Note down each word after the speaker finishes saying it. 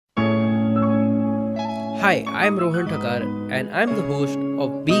Hi, I'm Rohan Thakar and I'm the host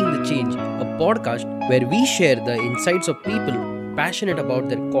of Being the Change, a podcast where we share the insights of people passionate about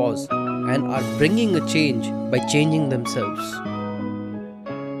their cause and are bringing a change by changing themselves.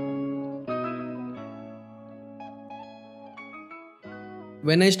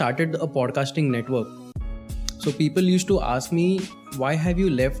 When I started a podcasting network, so people used to ask me, why have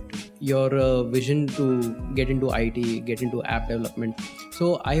you left your vision to get into IT, get into app development?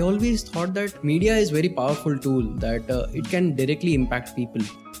 So I always thought that media is very powerful tool that it can directly impact people.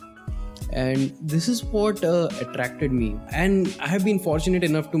 And this is what attracted me. And I have been fortunate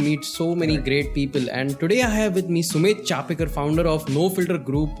enough to meet so many great people. And today I have with me Sumedh Chaphekar, founder of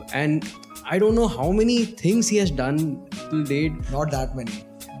Nofiltr.Group. And I don't know how many things he has done till date. Not that many.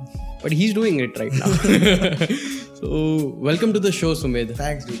 But he's doing it right now. So, welcome to the show, Sumedh.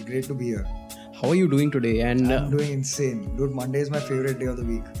 Thanks, dude. Great to be here. How are you doing today? And I'm doing insane. Dude, Monday is my favorite day of the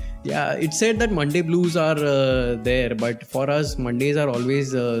week. Yeah, it said that Monday blues are there, but for us, Mondays are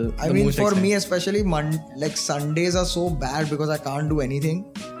always for me especially, Sundays are so bad because I can't do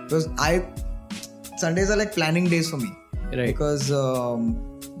anything. Because Sundays are like planning days for me. Right. Because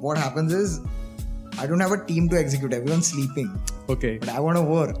what happens is, I don't have a team to execute. Everyone's sleeping. Okay. But I want to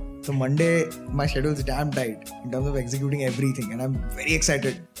work. So Monday, my schedule is damn tight in terms of executing everything. And I'm very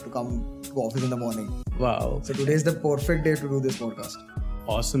excited to come to office in the morning. Wow. So today is the perfect day to do this podcast.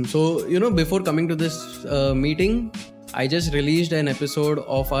 Awesome. So, before coming to this meeting, I just released an episode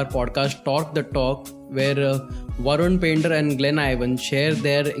of our podcast, Talk the Talk, where Varun Painter and Glenn Ivan share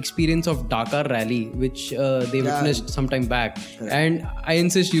their experience of Dakar Rally, which they witnessed some time back. Correct. And I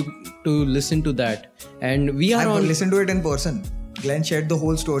insist you to listen to that. And we are I've listened to it in person. Glenn shared the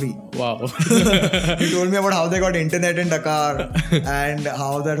whole story. Wow. He told me about how they got internet in Dakar and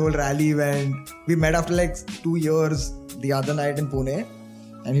how that whole rally went. We met after 2 years the other night in Pune.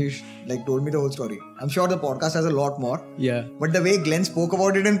 And he told me the whole story. I'm sure the podcast has a lot more. Yeah. But the way Glenn spoke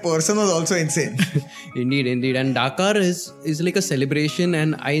about it in person was also insane. Indeed. And Dakar is like a celebration,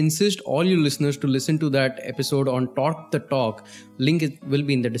 and I insist all you listeners to listen to that episode on Talk the Talk. Link will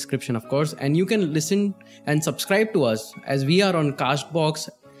be in the description, of course. And you can listen and subscribe to us as we are on Castbox,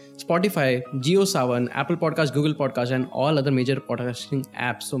 Spotify, JioSaavn, Apple Podcasts, Google Podcasts, and all other major podcasting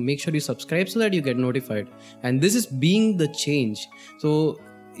apps. So make sure you subscribe so that you get notified. And this is Being the Change. So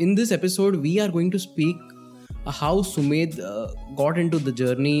in this episode, we are going to speak how Sumedh got into the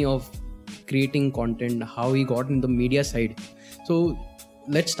journey of creating content, how he got in the media side. So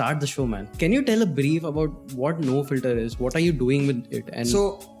let's start the show, man. Can you tell a brief about what Nofiltr is? What are you doing with it? And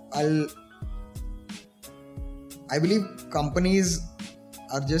so I believe companies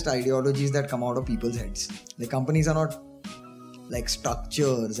are just ideologies that come out of people's heads. The companies are not like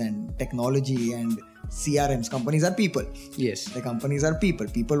structures and technology and CRMs. Companies are people. Yes. The companies are people.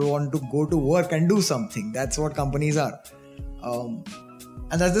 People want to go to work and do something. That's what companies are. And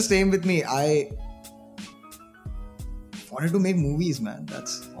that's the same with me. I wanted to make movies, man.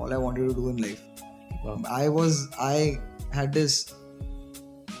 That's all I wanted to do in life. Wow. I had this.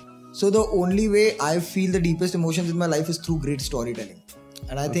 So the only way I feel the deepest emotions in my life is through great storytelling.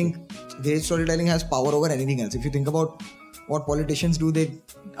 And I think great storytelling has power over anything else. If you think about what politicians do, they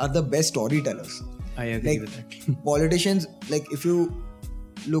are the best storytellers. I agree with that. Politicians, if you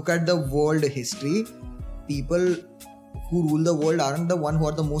look at the world history, people who rule the world aren't the one who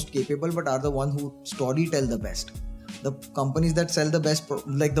are the most capable, but are the one who story tell the best. The companies that sell the best,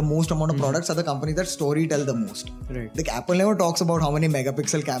 the most amount of products are the companies that story tell the most. Right. Apple never talks about how many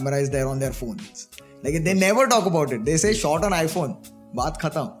megapixel camera is there on their phones. They never talk about it. They say shot on iPhone. Baat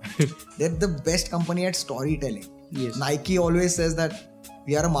khatam. They're the best company at storytelling. Yes. Nike always says that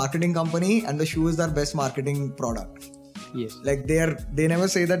we are a marketing company and the shoe is our best marketing product. Yes. They never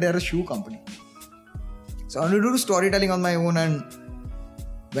say that they're a shoe company. So I wanted to do storytelling on my own and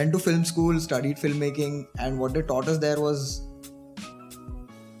went to film school, studied filmmaking, and what they taught us there was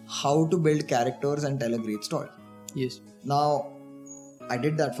how to build characters and tell a great story. Yes. Now, I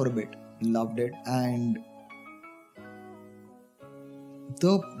did that for a bit, loved it, and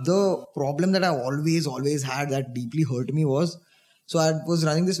the problem that I always had that deeply hurt me was, so I was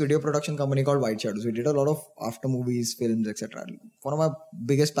running this video production company called White Shadows. We did a lot of after movies, films, etc. One of my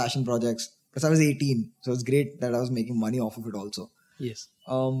biggest passion projects, because I was 18, so it's great that I was making money off of it also. Yes.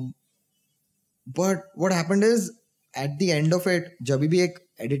 But what happened is, at the end of it, जब भी एक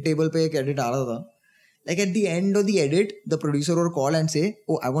edit table पे एक edit आ रहा था, at the end of the edit, the producer would call and say,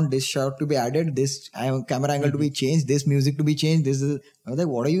 "Oh, I want this shot to be added, this camera angle to be changed, this music to be changed." This is. I was like,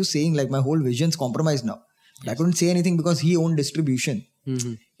 "What are you saying? My whole vision's compromised now." Yes. I couldn't say anything because he owned distribution.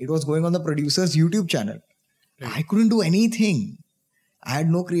 Mm-hmm. It was going on the producer's YouTube channel. Right. I couldn't do anything. I had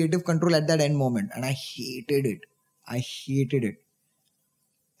no creative control at that end moment, and I hated it. I hated it.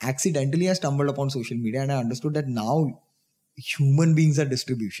 Accidentally, I stumbled upon social media, and I understood that now human beings are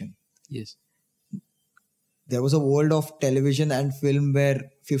distribution. Yes. There was a world of television and film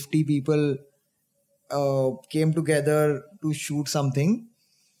where 50 people came together to shoot something,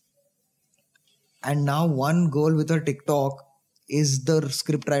 and now one girl with her TikTok is the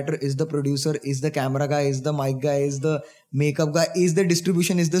scriptwriter, is the producer, is the camera guy, is the mic guy, is the makeup guy, is the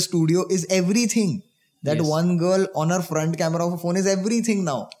distribution, is the studio, is everything. That Yes. one girl on her front camera of a phone is everything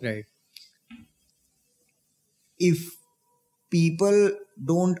now. Right. If people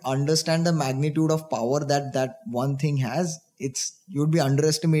don't understand the magnitude of power that one thing has, you'd be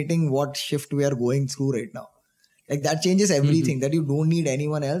underestimating what shift we are going through right now. Like that changes everything. That you don't need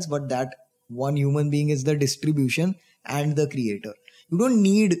anyone else, but that one human being is the distribution and the creator. You don't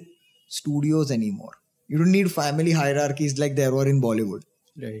need studios anymore. You don't need family hierarchies like there were in Bollywood.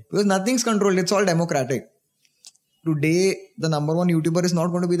 Right. Because nothing's controlled. It's all democratic. Today, the number one YouTuber is not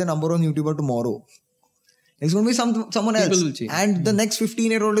going to be the number one YouTuber tomorrow. It's going to be someone else. People will change. And the next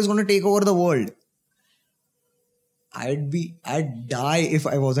 15-year-old is going to take over the world. I'd die if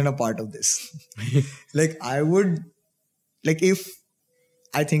I wasn't a part of this. If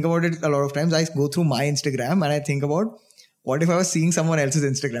I think about it a lot of times, I go through my Instagram and I think about what if I was seeing someone else's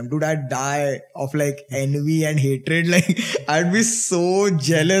Instagram? Dude, I'd die of like envy and hatred. Like I'd be so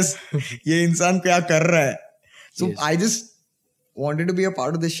jealous. Ye insan kya kar raha hai? So Yes. I just wanted to be a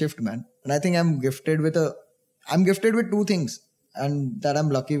part of this shift, man. And I think I'm gifted with two things, and that I'm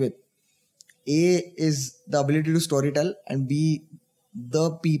lucky with. A is the ability to storytell, and B,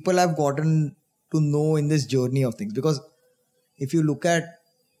 the people I've gotten to know in this journey of things. Because if you look at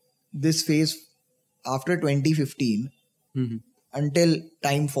this phase after 2015 until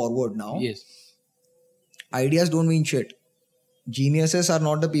time forward now, Yes. ideas don't mean shit. Geniuses are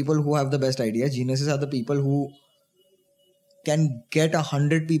not the people who have the best ideas. Geniuses are the people who can get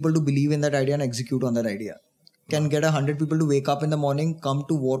 100 people to believe in that idea and execute on that idea. Can get 100 people to wake up in the morning, come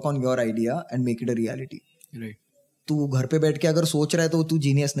to work on your idea and make it a reality. Right. तू घर पे बैठ के अगर सोच रहा है तो तू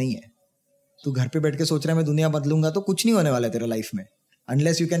जीनियस नहीं है. तू घर पे बैठ के सोच रहा है मैं दुनिया बदलूंगा तो कुछ नहीं होने वाला है तेरा लाइफ में.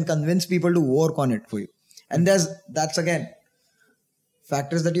 Unless you can convince people to work on it for you. And that's again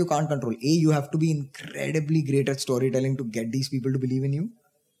factors that you can't control. A, you have to be incredibly great at storytelling to get these people to believe in you.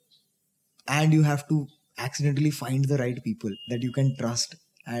 And you have to accidentally find the right people that you can trust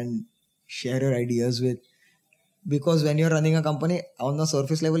and share your ideas with. Because when you're running a company, on the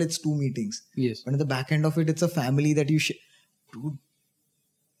surface level, it's 2 meetings. Yes. But in the back end of it, it's a family that you Dude,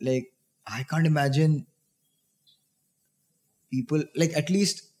 like, I can't imagine people, like, at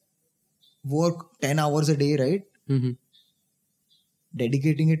least work 10 hours a day, right?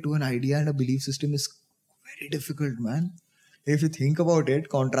 Dedicating it to an idea and a belief system is very difficult, man. If you think about it,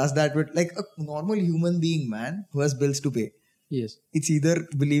 contrast that with like a normal human being, man, who has bills to pay. Yes. It's either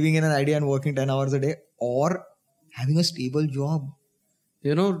believing in an idea and working 10 hours a day or having a stable job.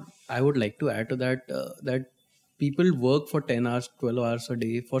 You know, I would like to add to that that people work for 10 hours, 12 hours a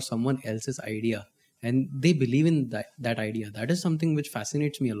day for someone else's idea, and they believe in that idea. That is something which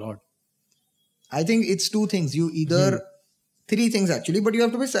fascinates me a lot. I think it's 2 things. You either 3 things actually, but you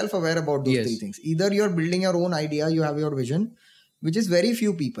have to be self-aware about those Yes. 3 things. Either you're building your own idea, you have your vision, which is very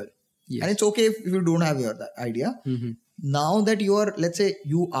few people. Yes. And it's okay if you don't have that idea. Now that you are, let's say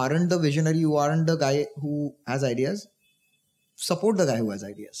you aren't the visionary, you aren't the guy who has ideas, support the guy who has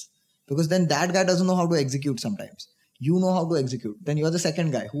ideas. Because then that guy doesn't know how to execute sometimes. You know how to execute. Then you are the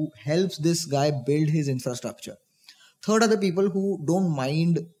second guy who helps this guy build his infrastructure. Third are the people who don't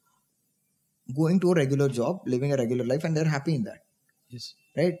mind going to a regular job, living a regular life, and they're happy in that. Yes.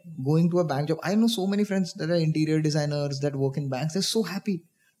 Right? Going to a bank job. I know so many friends that are interior designers that work in banks. They're so happy.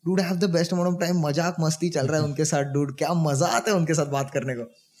 Dude, I have the best amount of time. मजाक मस्ती चल रहा है उनके साथ. Dude, क्या मजा आता है उनके साथ बात करने को.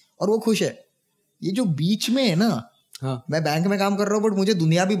 और वो खुश है. ये जो बीच में है ना, मैं बैंक में काम कर रहा हूँ बट मुझे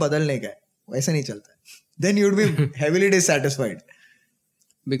दुनिया भी बदलने का है. वैसे नहीं चलता है. Then you'd be heavily dissatisfied.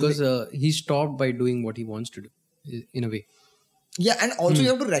 Because he stopped by doing what he wants to do, in a way. Yeah, and also you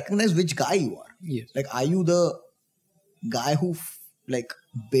have to recognize which guy you are. Yes. Like, are you the guy who like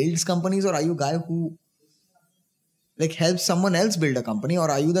builds companies, or are you guy who like helps someone else build a company, or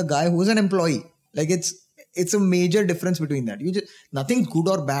are you the guy who's an employee? Like it's a major difference between that. Nothing's good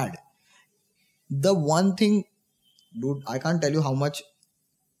or bad. The one thing, dude, I can't tell you how much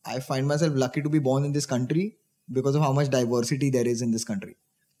I find myself lucky to be born in this country because of how much diversity there is in this country.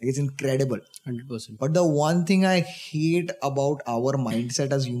 Like, it's incredible. 100%. But the one thing I hate about our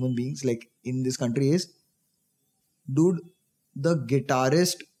mindset as human beings, like in this country, is, dude, the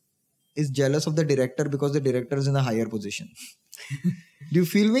guitarist is jealous of the director because the director is in a higher position. Do you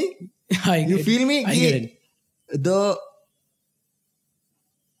feel me? You feel me? I get it.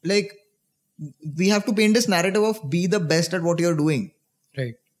 Like, we have to paint this narrative of be the best at what you're doing.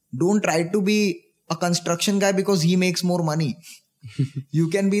 Right. Don't try to be a construction guy because he makes more money. You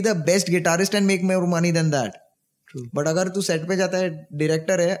can be the best guitarist and make more money than that. True. But अगर तू set पे जाता है,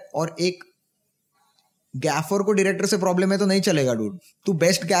 director है, और एक gaffer को director से प्रॉब्लम है तो नहीं चलेगा डूड. तू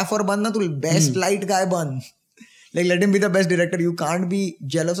बेस्ट गैफर बन ना, तू बेस्ट लाइट गाय बन. Like, let him be the best director. You can't be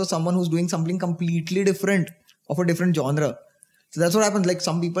jealous of someone who's doing something completely different, of a different genre. So that's what happens. Like,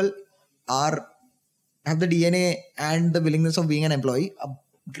 some people have the DNA and the willingness of being an employee. A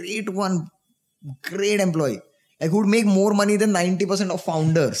great one, great employee. Like, who would make more money than 90% of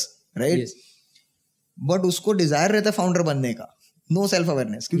founders, right? Yes. But उसको desire रहता है founder बनने का. No self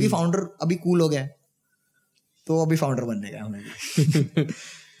awareness. क्योंकि founder अभी cool हो गया है, तो अभी founder बनने का हमें भी.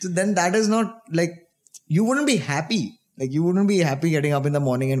 So then that is not like, you wouldn't be happy. Like, you wouldn't be happy getting up in the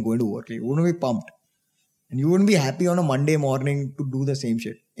morning and going to work. Like, you wouldn't be pumped. And you wouldn't be happy on a Monday morning to do the same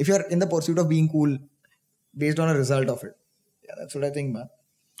shit. If you're in the pursuit of being cool based on a result of it. Yeah, that's what I think, man.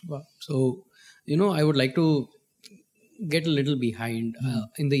 Wow. So, I would like to get a little behind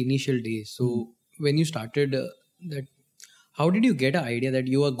in the initial days. So, when you started that, how did you get an idea that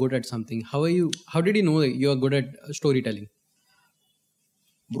you are good at something? How did you know that you are good at storytelling?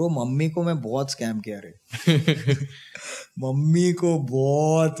 Bro, mummy को मैं बहुत scam किया रे. Mummy को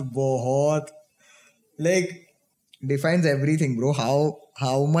बहुत like defines everything, bro.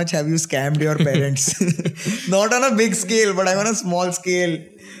 How much have you scammed your parents? Not on a big scale, but I'm on a small scale.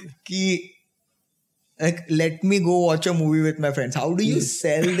 Like, let me go watch a movie with my friends. How do you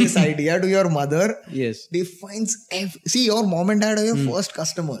sell this idea to your mother? Yes. Defines see, your mom and dad are your first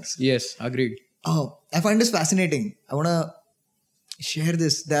customers. Yes, agreed. I find this fascinating. I want to share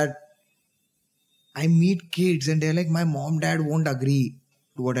this, that I meet kids and they're like, my mom, dad won't agree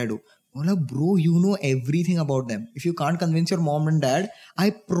to what I do. I'm like, bro, you know everything about them. If you can't convince your mom and dad, I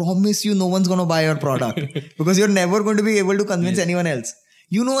promise you no one's going to buy your product because you're never going to be able to convince anyone else.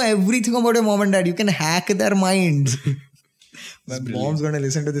 You know everything about your mom and dad. You can hack their minds. My mom's going to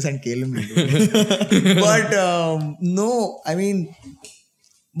listen to this and kill me. But no, I mean,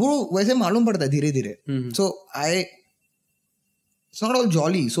 bro, वैसे मालूम पड़ता है धीरे-धीरे. So it's not all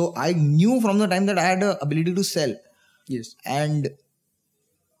jolly. So I knew from the time that I had the ability to sell. Yes. And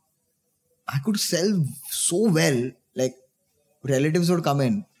I could sell so well. Like, relatives would come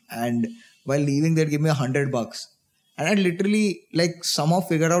in and while leaving they'd give me $100. And I'd literally like somehow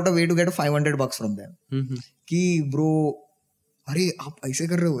figured out a way to get $500 from them. Ki bro, अरे आप ऐसे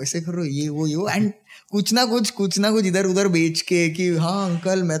कर रहे हो, ऐसे कर रहे हो, ये वो एंड कुछ ना कुछ इधर उधर बेच के कि हाँ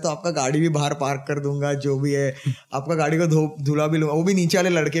अंकल मैं तो आपका गाड़ी भी बाहर पार्क कर दूंगा, जो भी है आपका गाड़ी को धुला भी लूंगा, वो भी नीचे वाले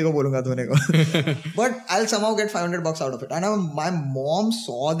लड़के को बोलूंगा धोने को. But I will somehow get $500 out of it. And my mom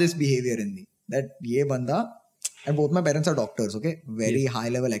saw this behavior in me, that ये बंदा, and both my parents are doctors, okay, very high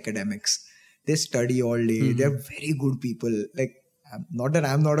level academics, they study all day, they're very good people. Like, not that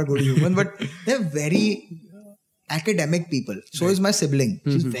I'm not a good human, but they're very academic people. So is my sibling.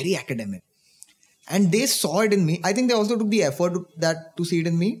 She's very academic. And they saw it in me. I think they also took the effort to see it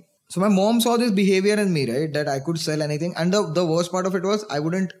in me. So my mom saw this behavior in me, right? That I could sell anything. And the worst part of it was I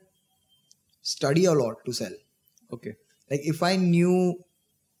wouldn't study a lot to sell. Okay. Like, if I knew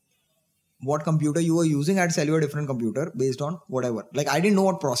what computer you were using, I'd sell you a different computer based on whatever. Like, I didn't know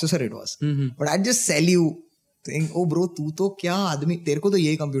what processor it was. But I'd just sell you saying, oh bro, tu to kya aadmi, tere ko to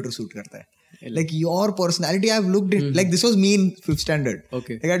yehi computer suit karta hai. Like, your personality, I've looked at, like, this was me in 5th standard.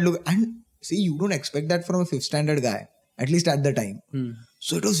 Okay. Like, I'd look, and see, you don't expect that from a 5th standard guy, at least at the time.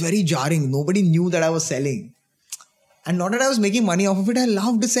 So it was very jarring. Nobody knew that I was selling. And not that I was making money off of it, I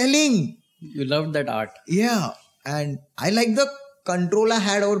loved selling. You loved that art. Yeah. And I like the control I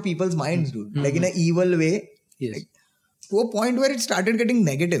had over people's minds, dude. Like, in an evil way. Yes. Like, to a point where it started getting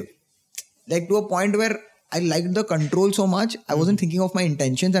negative. Like, to a point where I liked the control so much, I wasn't thinking of my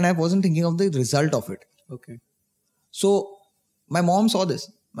intentions and I wasn't thinking of the result of it. Okay. So, my mom saw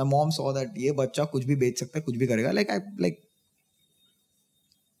this. My mom saw that ये बच्चा कुछ भी बेच सकता है, कुछ भी करेगा. Like,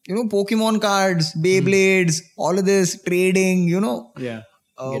 you know, Pokemon cards, Beyblades, all of this, trading, you know. Yeah,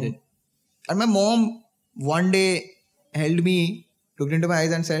 get it. And my mom one day held me, looked into my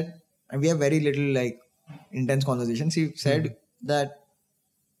eyes and said, and we have very little like intense conversations. She said that,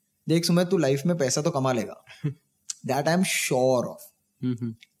 देख सुमेध तू life में पैसा तो कमा लेगा. That I'm sure of.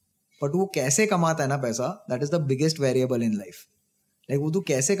 But वो कैसे कमाता है ना पैसा, that is the biggest variable in life. Like, वो तू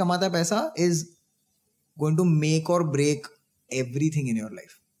कैसे कमाता है पैसा is going to make or break everything in your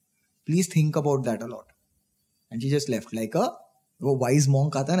life. Please think about that a lot. And she just left like a, वो wise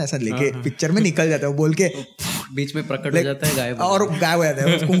monk आता है ना ऐसा लेके पिक्चर में निकल जाता है, वो बोल के बीच में प्रकट हो जाता है, गायब और गायब हो जाता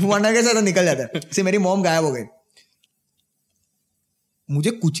है, कुंग फू पांडा के साथ निकल जाता है. से मेरी मॉम गायब हो गई.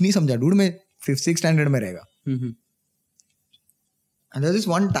 मुझे कुछ नहीं समझा डूड, मैं 5th-6th स्टैंडर्ड में रहेगा. And there is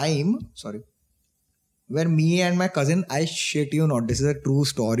one time, sorry, where me and my cousin, I shit you not, this is a true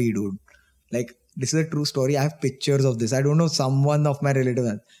story, dude. Like, this is a true story. I have pictures of this. I don't know, someone of my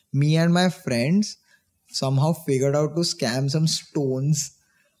relatives. Me and my friends somehow figured out to scam some stones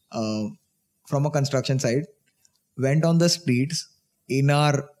from a construction site. Went on the streets in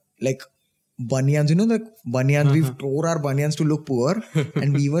our, like, banyans, you know, like banyans, we tore our banyans to look poor,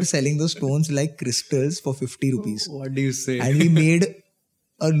 and we were selling those stones like crystals for 50 rupees. What do you say? And we made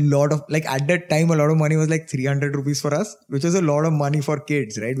a lot of, like, at that time, a lot of money was like 300 rupees for us, which was a lot of money for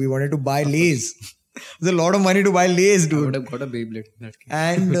kids, right? We wanted to buy Lays. It was a lot of money to buy Lays, dude. I would have got a Beyblade in that case.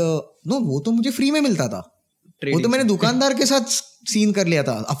 And no, वो तो मुझे free में मिलता था. वो तो मैंने दुकानदार के साथ सीन कर लिया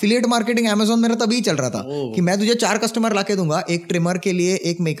था. अफिलिएट मार्केटिंग अमेज़न मेरा तभी चल रहा था कि मैं तुझे 4 कस्टमर लाके दूंगा, एक ट्रिमर के लिए,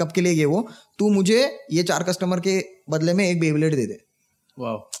 एक मेकअप के लिए, ये वो, तू मुझे ये 4 कस्टमर के बदले में एक बेबलेट दे दे.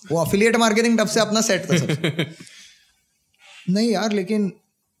 वो अफिलिएट मार्केटिंग तब से अपना सेट था सब. नहीं यार, लेकिन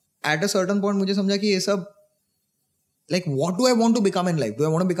एट अ सर्टेन पॉइंट मुझे समझा कि ये सब, like, what do I want to become in life? Do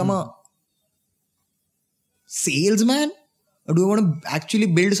I want to become a salesman, or do I want to actually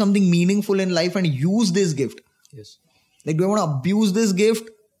build something meaningful in life and use this gift? Yes. Like, do I want to abuse this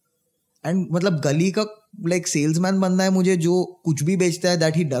gift? And मतलब गली का like salesman बनना है मुझे, जो कुछ भी बेचता है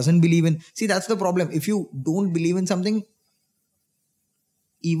that he doesn't believe in. See, that's the problem. If you don't believe in something,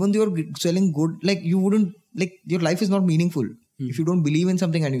 even though you're selling good, like, you wouldn't, like, your life is not meaningful if you don't believe in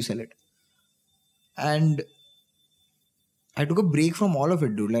something and you sell it. And I took a break from all of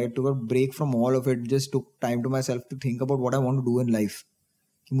it, dude. Like, I took a break from all of it. Just took time to myself to think about what I want to do in life.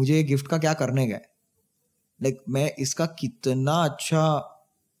 कि मुझे ये gift का क्या करने का है. Like, मैं इसका कितना अच्छा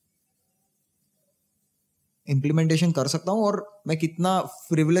इम्प्लीमेंटेशन कर सकता हूँ, और मैं कितना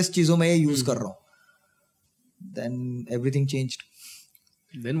फ्रिवलेस चीजों में ये यूज कर रहा हूँ. Then everything changed.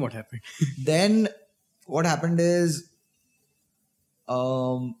 Then what happened? Then what happened is,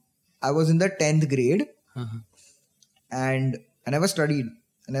 I was in the 10th grade. And I never studied.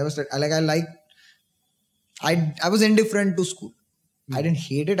 I was indifferent to school. I didn't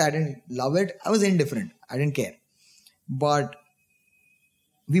hate it. I didn't love it. I was indifferent. I didn't care. But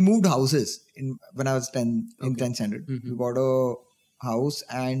we moved houses when I was 10 in 10th standard. We got a house,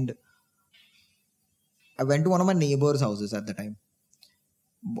 and I went to one of my neighbor's houses at the time.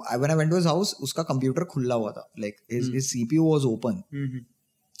 When I went to his house, उसका computer खुला हुआ था. Like, his CPU was open.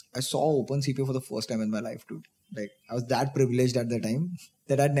 I saw open CPU for the first time in my life, dude. Like, I was that privileged at the time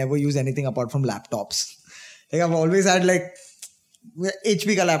that I'd never used anything apart from laptops. Like, I've always had like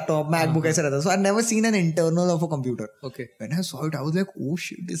HP ka laptop, MacBook ऐसा रहता. So I'd never seen an internal of a computer. Okay. When I saw it, I was like, oh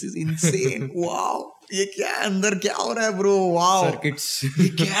shit, this is insane. Wow. ये क्या है अंदर, क्या हो रहा है bro? Wow. Circuits. ये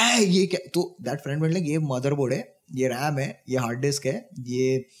क्या है? ये क्या? तो that friend went like, ये motherboard है, ये RAM है, ये hard disk है,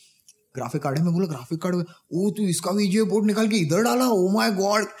 ये ग्राफिक कार्ड है. मैं बोला ग्राफिक कार्ड, ओ तू इसका VGA पोर्ट निकाल के इधर डाला. Oh my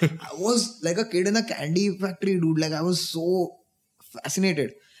God, I was like a kid in a candy factory, dude. Like, I was so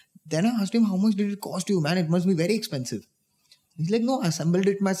fascinated. Then I asked him, how much did it cost you, man? It must be very expensive. He's like, no, I assembled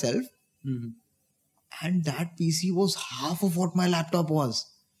it myself. And that PC was half of what my laptop was,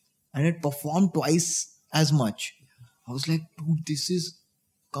 and it performed twice as much. I was like, dude, this is,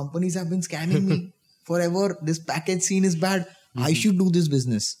 companies have been scamming me forever. This package scene is bad. I should do this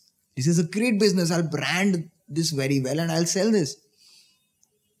business. This is a great business. I'll brand this very well and I'll sell this.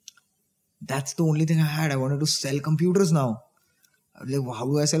 That's the only thing I had. I wanted to sell computers now. I was like, how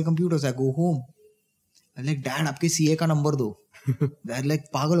do I sell computers? I go home. I'm like, Dad, आपके CA का number दो. Dad like,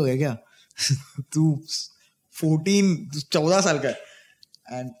 पागल हो गया क्या? तू 14 साल का है.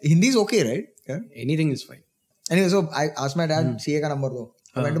 And Hindi is okay, right? Yeah? Anything is fine. Anyway, so I asked my dad, CA का नंबर दो.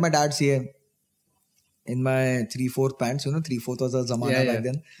 I went to my dad's CA. In my 3/4 pants, you know, 3/4 was a zamana back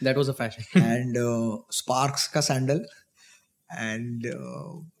then. That was a fashion. And Sparks ka sandal and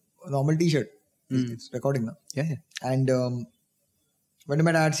normal t-shirt. It's recording now. Yeah. And went to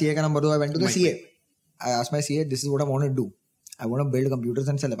my dad, CA ka number, I went to the CA. I asked my CA, this is what I want to do. I want to build computers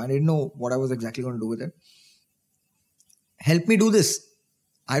and sell them. I didn't know what I was exactly going to do with it. Help me do this.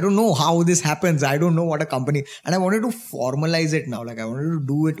 I don't know how this happens. I don't know what a company. And I wanted to formalize it now. Like, I wanted to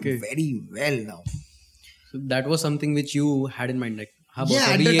do it very well now. So that was something which you had in mind, like, yeah,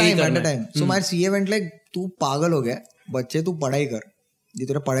 at the time. So my CA went like, तू पागल हो गया, बच्चे तू पढ़ाई कर, ये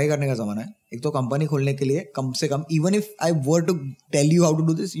तेरा पढ़ाई करने का ज़माना है. एक तो कंपनी खोलने के लिए कम से कम, even if I were to tell you how to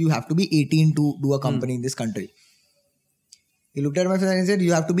do this, you have to be 18 to do a company in this country. He looked at my face and said,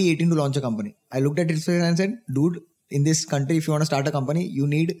 you have to be 18 to launch a company. I looked at his face and said, dude, in this country, if you want to start a company, you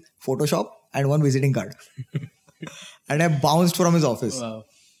need Photoshop and one visiting card. and I bounced from his office. Wow.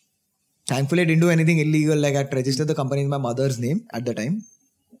 Thankfully, I didn't do anything illegal. Like I registered the company in my mother's name at the time.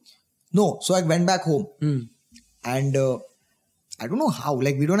 No, so I went back home, and I don't know how.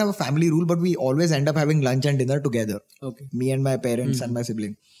 Like we don't have a family rule, but we always end up having lunch and dinner together. Okay. Me and my parents and my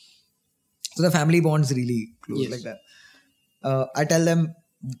sibling. So the family bond's really close like that. I tell them,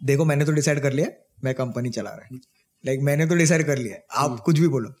 देखो मैंने तो decide कर लिया, मैं company चला रहा है. Like मैंने तो decide कर लिया, आप कुछ भी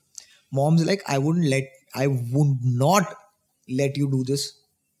बोलो. Mom's like, I would not let you do this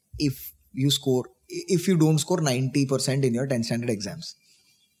if you don't score 90% in your 10th standard exams.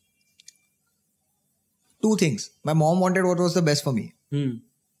 Two things. My mom wanted what was the best for me.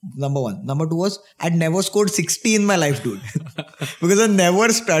 Number one. Number two was, I'd never scored 60 in my life, dude. Because I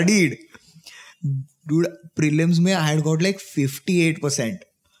never studied. Dude, prelims mein I had got like 58%. I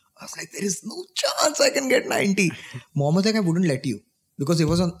was like, there is no chance I can get 90. Mom was like, I wouldn't let you. Because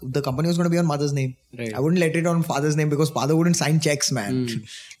the company was going to be on mother's name. Right. I wouldn't let it on father's name because father wouldn't sign checks, man.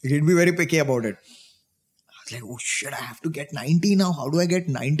 He'd be very picky about it. I was like, oh shit, I have to get 90 now. How do I get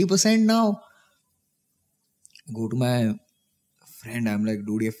 90% now? Go to my friend. I'm like,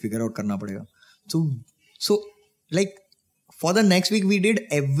 dude, ye figure out karna padega. So like for the next week, we did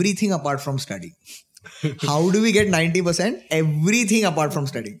everything apart from studying. How do we get 90%? Everything apart from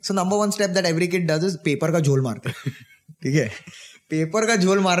studying. So number one step that every kid does is paper का झोल मारते. ठीक है? Paper का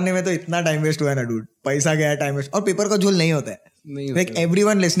झोल मारने में तो इतना टाइम वेस्ट हुआ है ना डूड. पैसा गया, टाइम वेस्ट. और पेपर का झोल नहीं होता है. Like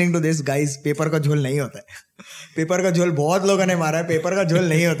everyone listening to this, guys, paper का झोल नहीं होता है. पेपर का झोल बहुत लोगों ने मारा है. पेपर का झोल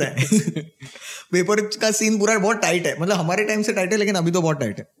नहीं होता है. पेपर का सीन पूरा बहुत टाइट है. मतलब हमारे टाइम से टाइट है, लेकिन अभी तो बहुत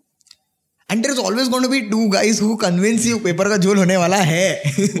टाइट है. And there is always going to be two guys who convince you paper का झोल होने वाला है.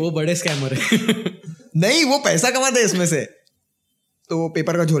 वो बड़े स्कैमर है. नहीं, वो पैसा कमाते हैं इसमें से. तो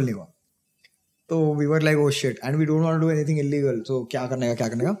पेपर का झोल नहीं हुआ. So we were like, oh shit, and we don't want to do anything illegal. So क्या करने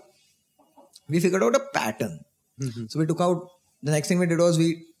का? We figured out a pattern. So we took out, the next thing we did was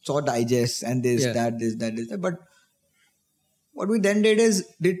we saw digests and this, that. But what we then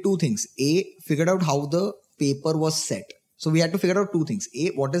did two things. A, figured out how the paper was set. So we had to figure out two things. A,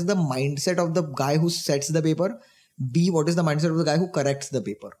 what is the mindset of the guy who sets the paper? B, what is the mindset of the guy who corrects the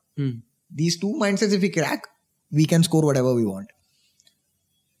paper? These two mindsets, if we crack, we can score whatever we want.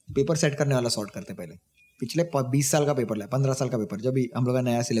 Paper set करने वाला sort करते पहले. पिछले 20 साल का paper 15 साल का paper, जब भी हम लोग का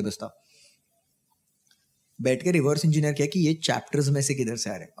नया सिलेबस था, बैठ के रिवर्स इंजीनियर किया कि ये चैप्टर्स में से किधर से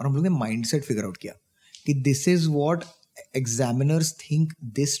आ रहे हैं. और हम लोग ने माइंडसेट फिगर आउट किया कि this is what examiners think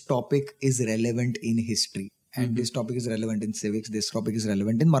this topic is relevant in history, and this topic is relevant in civics, this topic is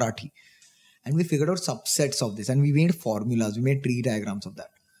relevant in Marathi. And we figured out subsets of this, and we made formulas, we made tree diagrams of that.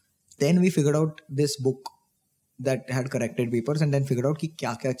 Then we figured out this book that had corrected papers, and then figured out कि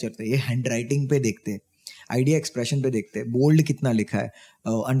क्या क्या चलता है. ये handwriting पे देखते हैं, idea expression पे देखते हैं, bold कितना लिखा है,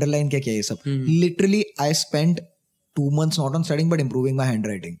 underline क्या क्या, ये सब. Literally I spent 2 months not on studying but improving my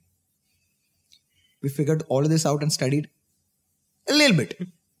handwriting. We figured all of this out and studied a little bit.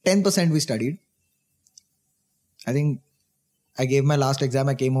 10% we studied. I think I gave my last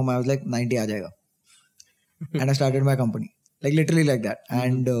exam, I came home, I was like 90 आ जाएगा. And I started my company. Like literally like that.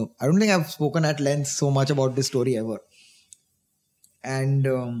 And I don't think I've spoken at length so much about this story ever. And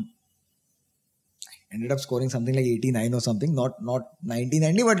I ended up scoring something like 89 or something. Not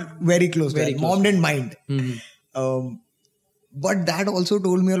 90, but very close. Very close. Mom didn't mind. But that also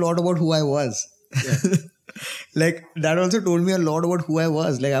told me a lot about who I was. Yeah. Like that also told me a lot about who I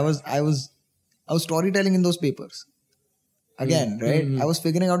was. Like I was storytelling in those papers. Again, right? I was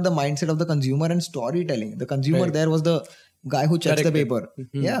figuring out the mindset of the consumer and storytelling. The consumer there was the guy who checks the paper.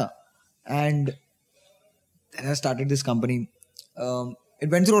 Yeah. And then I started this company.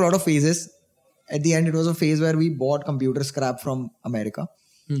 It went through a lot of phases. At the end, it was a phase where we bought computer scrap from America,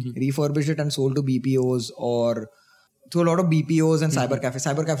 refurbished it and sold to BPOs or to a lot of BPOs and cyber cafes.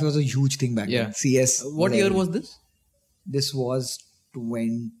 Cyber cafe was a huge thing back then. CS. What year was this? This was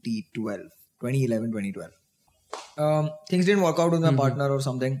 2011, 2012. Things didn't work out with my partner or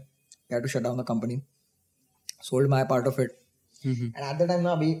something. We had to shut down the company. Sold my part of it. And at the time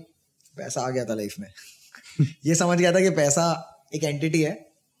ना अभी पैसा आ गया था life में. ये समझ गया था कि पैसा एक एंटिटी है.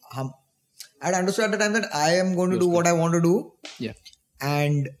 I had understood at the time that I am going to do what I want to do. Yeah.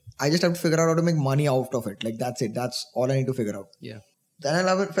 And I just have to figure out how to make money out of it. Like that's it. That's all I need to figure out. Yeah. Then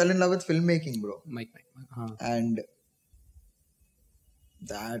I fell in love with filmmaking, bro. And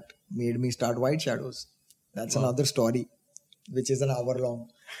that made me start White Shadows. That's another story, which is an hour long,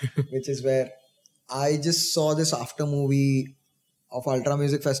 which is where I just saw this after movie of Ultra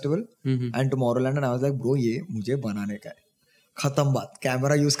Music Festival and Tomorrowland, and I was like, bro, ये मुझे बनाने का है. खत्म बात.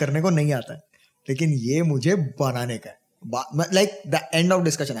 Camera use करने को नहीं आता है, लेकिन ये मुझे बनाने का है. Like the end of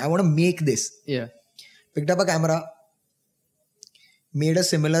discussion. I want to make this. Yeah. picked up a camera, made a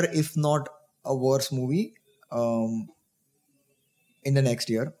similar, if not a worse movie in the next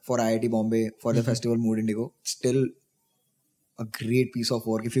year for IIT Bombay, for the festival Mood Indigo. Still a great piece of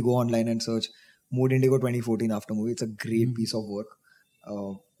work. If you go online and search Mood Indigo 2014 after movie, it's a great piece of work.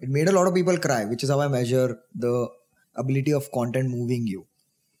 It made a lot of people cry, which is how I measure the ability of content moving you.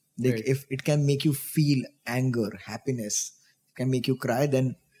 Like Right. if it can make you feel anger, happiness, can make you cry,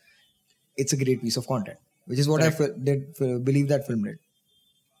 then it's a great piece of content, which is what I believe that film did.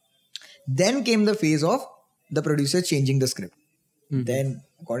 Then came the phase of the producer changing the script. Then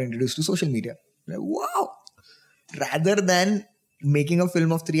got introduced to social media. Like, wow! Rather than making a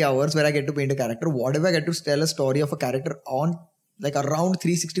film of 3 hours where I get to paint a character, what if I get to tell a story of a character on like around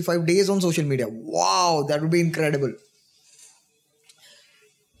 365 days on social media? Wow, that would be incredible.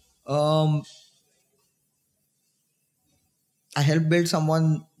 I helped build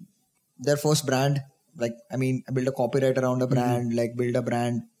someone their first brand. Like, I built a copyright around a brand, like build a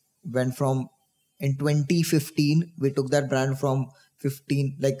brand. Went from, in 2015, we took that brand from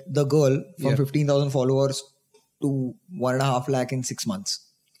 15, like the girl from 15,000 followers to 1.5 lakh in 6 months.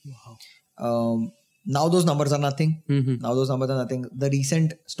 Wow. Now those numbers are nothing. Now those numbers are nothing. The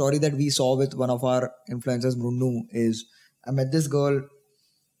recent story that we saw with one of our influencers, Brunnu, is I met this girl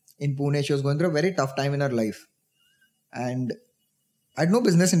in Pune. She was going through a very tough time in her life. And I had no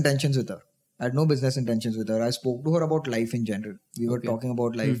business intentions with her. I spoke to her about life in general. We were talking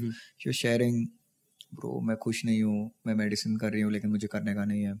about life. She was sharing, bro, मैं खुश नहीं हूँ, मैं medicine कर रही हूँ, लेकिन मुझे करने का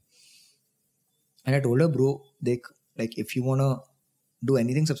नहीं है. And I told her, bro, like if you want to do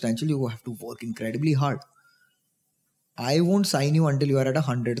anything substantial, you have to work incredibly hard. I won't sign you until you are at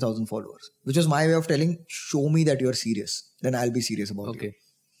 100,000 followers, which was my way of telling, show me that you are serious. Then I'll be serious about it.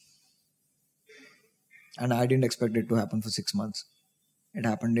 And I didn't expect it to happen for 6 months. It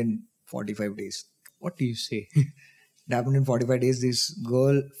happened in 45 days. What do you say? It happened in 45 days. This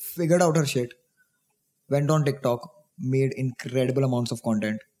girl figured out her shit, went on TikTok, made incredible amounts of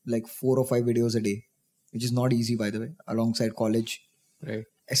content, like 4 or 5 videos a day, which is not easy, by the way, alongside college, Right.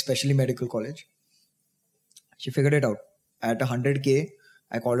 especially medical college. She figured it out. At 100K,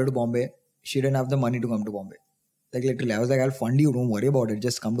 I called her to Bombay. She didn't have the money to come to Bombay. Like literally, I was like, I'll fund you. Don't worry about it.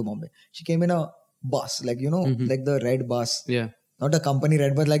 Just come to Bombay. She came in a bus, like, like the red bus. Yeah. Not the company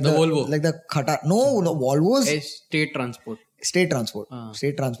red, but like the Volvo. Like the Khata. No, Volvo's. State transport. State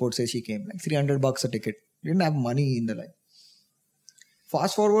transport says she came. Like $300 a ticket. Didn't have money in the life.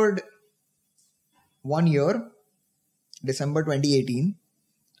 Fast forward 1 year, December 2018.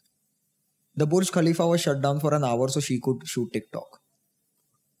 The Burj Khalifa was shut down for an hour so she could shoot TikTok.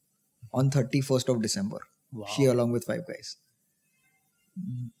 On 31st of December. Wow. She along with 5 guys.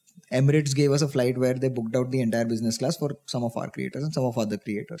 Emirates gave us a flight where they booked out the entire business class for some of our creators and some of other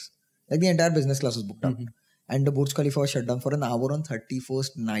creators. Like the entire business class was booked out. And the Burj Khalifa was shut down for an hour on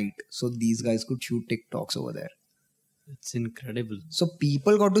 31st night. So these guys could shoot TikToks over there. It's incredible. So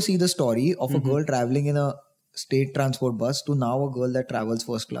people got to see the story of a girl traveling in a state transport bus to now a girl that travels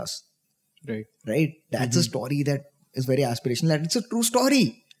first class. Right? That's a story that is very aspirational. And it's a true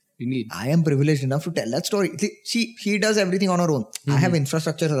story. Indeed. I am privileged enough to tell that story. She does everything on her own. I have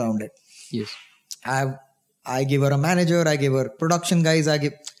infrastructure around it. Yes. I give her a manager. I give her production guys.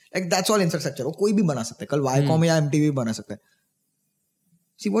 Like that's all infrastructure. वो कोई भी बना सकता है. कल Viacom या MTV बना सकता है.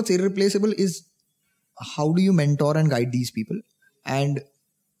 See, what's irreplaceable is how do you mentor and guide these people, and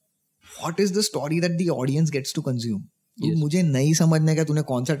what is the story that the audience gets to consume. Yes. मुझे नहीं समझने का तूने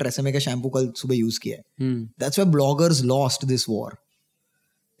कौन सा ट्रेसेमे का शैम्पू कल सुबह यूज किया है. That's why bloggers lost this war.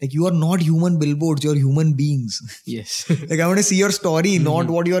 Like you are not human billboards, you're human beings. Yes. Like I want to see your story, not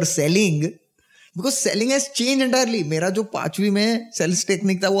what you are selling. Because selling has changed entirely. मेरा जो 5वीं में sales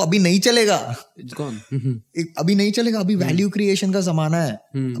technique था वो अभी नहीं चलेगा. It's gone. अभी नहीं चलेगा. अभी वैल्यू क्रिएशन का जमाना है.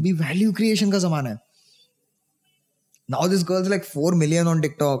 अभी वैल्यू क्रिएशन का जमाना है. Now this girl's like 4 million on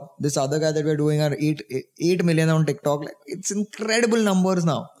TikTok. This other guy that we're doing are 8 million on TikTok. Like it's incredible numbers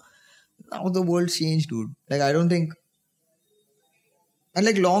now. Now the world's changed, dude. Like I don't think. And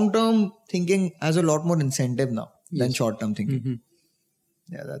like long-term thinking has a lot more incentive now than short-term thinking.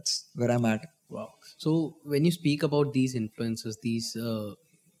 Yeah, that's where I'm at. Wow. So when you speak about these influencers, these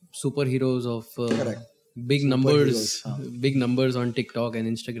superheroes of big numbers on TikTok and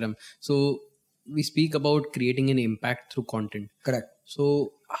Instagram. So we speak about creating an impact through content. Correct.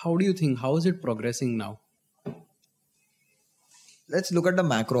 So how do you think, how is it progressing now? Let's look at the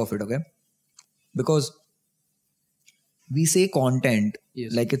macro of it, okay? Because we say content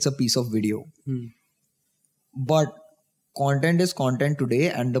like it's a piece of video. But content is content today,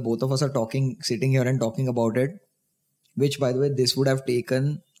 and the both of us are sitting here and talking about it, which by the way, this would have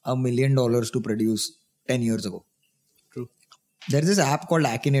taken $1 million to produce 10 years ago. True. There is this app called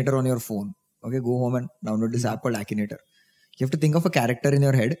Akinator on your phone. Okay, go home and download this app called Akinator. You have to think of a character in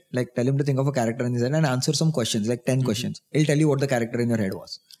your head, like tell him to think of a character in his head and answer some questions, like 10 questions. He'll tell you what the character in your head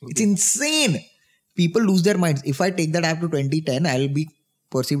was. Okay. It's insane. People lose their minds. If I take that app to 2010, I'll be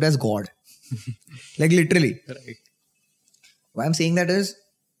perceived as God. Like literally. Right. Why I'm saying that is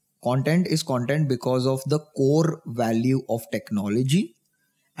content is content because of the core value of technology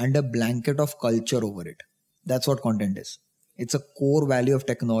and a blanket of culture over it. That's what content is. It's a core value of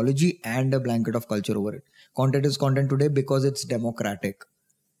technology and a blanket of culture over it. Content is content today because it's democratic.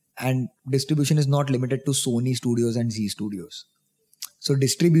 And distribution is not limited to Sony Studios and Z Studios. So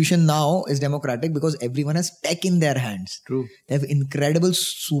distribution now is democratic because everyone has tech in their hands. True. They have incredible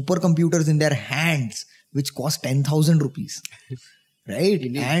supercomputers in their hands, which cost 10,000 rupees. Right?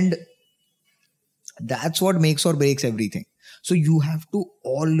 Indeed. And that's what makes or breaks everything. So you have to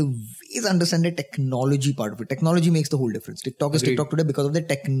always understand the technology part of it. Technology makes the whole difference. TikTok is TikTok today because of the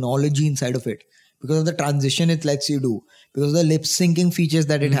technology inside of it. Because of the transition it lets you do. Because of the lip syncing features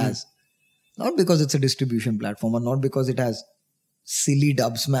that it has. Not because it's a distribution platform or not because it has silly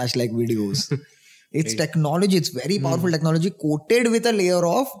dub smash like videos. It's technology. It's very powerful technology coated with a layer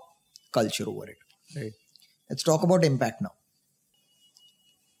of culture over it. Right. Let's talk about impact now.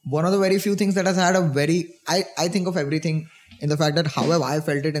 One of the very few things that has had a very, I think of everything in the fact that how have I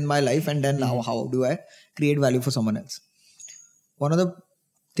felt it in my life and then now how do I create value for someone else. One of the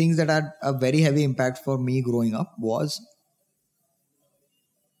things that had a very heavy impact for me growing up was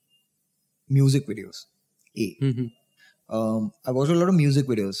music videos. I watched a lot of music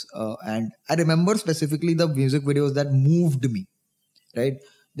videos and I remember specifically the music videos that moved me. Right?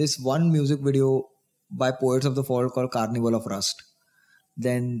 This one music video by Poets of the Fall called Carnival of Rust.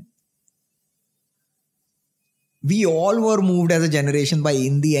 Then we all were moved as a generation by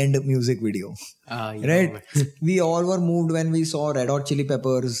In the End music video. Right? We all were moved when we saw Red Hot Chili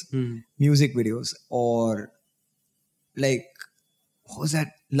Peppers music videos or like, what was that?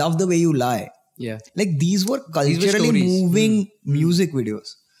 Love the Way You Lie. Yeah. Like these were culturally moving music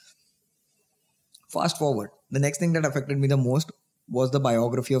videos. Fast forward. The next thing that affected me the most was the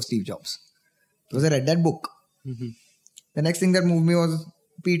biography of Steve Jobs. Because I read that book. The next thing that moved me was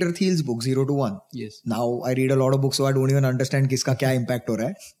Peter Thiel's book, 0 to 1. Yes. Now I read a lot of books, so I don't even understand kiska kya impact ho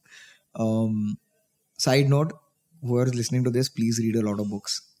raha hai. Side note, whoever's listening to this, please read a lot of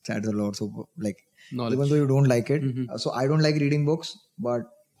books. That's a lot. So like, knowledge. Even though you don't like it. So I don't like reading books, but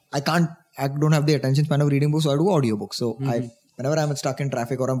I don't have the attention span of reading books, so I do audiobooks. So whenever I'm stuck in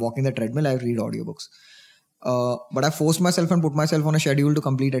traffic or I'm walking the treadmill, I read audiobooks. But I forced myself and put myself on a schedule to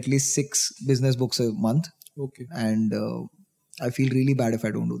complete at least 6 business books a month. Okay. And I feel really bad if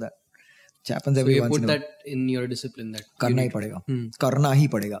I don't do that. It happens every once in a while. So you put that in your discipline that Karna hi padega. Karna hi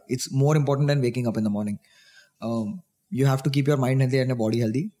padega. It's more important than waking up in the morning. You have to keep your mind healthy and your body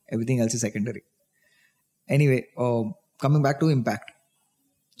healthy. Everything else is secondary. Anyway, coming back to impact.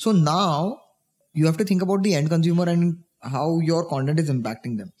 So now you have to think about the end consumer and how your content is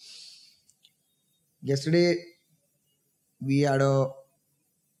impacting them. Yesterday, we had a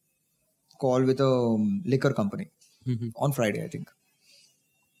call with a liquor company on Friday, I think.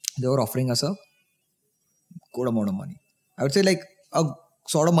 They were offering us a good amount of money. I would say like a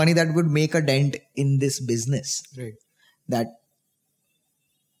sort of money that would make a dent in this business. Right. That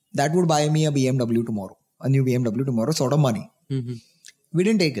would buy me a BMW tomorrow, a new BMW tomorrow, sort of money. We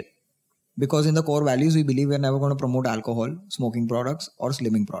didn't take it because in the core values, we believe we're never going to promote alcohol, smoking products or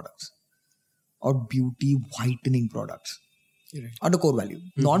slimming products or beauty whitening products. Right. Are the core value.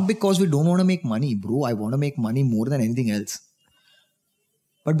 Not because we don't want to make money, bro. I want to make money more than anything else.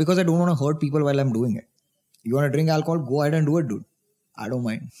 But because I don't want to hurt people while I'm doing it. You want to drink alcohol? Go ahead and do it, dude. I don't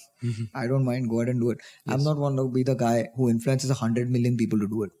mind. I don't mind. Go ahead and do it. Yes. I'm not want to be the guy who influences 100 million people to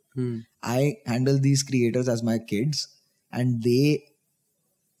do it. I handle these creators as my kids and they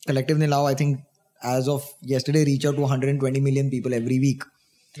collectively now, I think as of yesterday, reach out to 120 million people every week.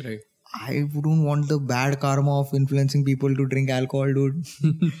 Right. I wouldn't want the bad karma of influencing people to drink alcohol, dude.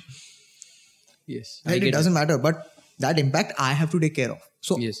 Yes. Right? It doesn't matter. But that impact I have to take care of.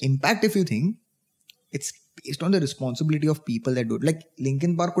 So impact, if you think, it's based on the responsibility of people that do it. Like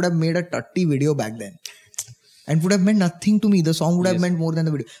Linkin Park could have made a tutty video back then. And would have meant nothing to me. The song would have meant more than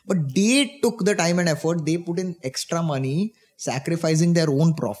the video. But they took the time and effort. They put in extra money, sacrificing their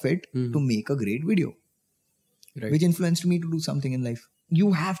own profit to make a great video. Right. Which influenced me to do something in life.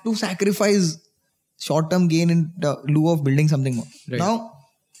 You have to sacrifice short-term gain in the lieu of building something more. Right. Now,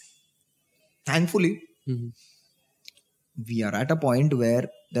 thankfully, we are at a point where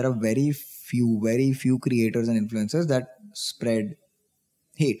there are very few creators and influencers that spread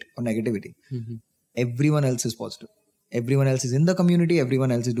hate or negativity. everyone else is positive. Everyone else is in the community.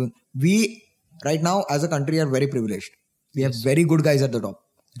 Everyone else is doing. We right now as a country are very privileged. We have very good guys at the top.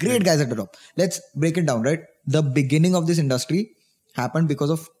 Great guys at the top. Let's break it down, right? The beginning of this industry happened because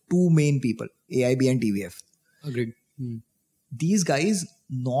of two main people, AIB and TVF. Agreed. These guys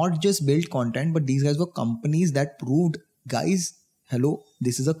not just built content, but these guys were companies that proved, guys, hello,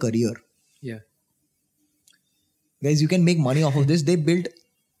 this is a career. Yeah. Guys, you can make money off of this. They built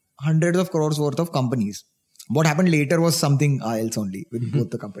hundreds of crores worth of companies. What happened later was something else only with both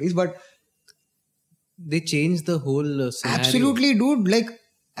the companies, but they changed the whole scenario. Absolutely, dude. Like,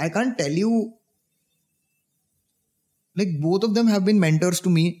 I can't tell you. Like, both of them have been mentors to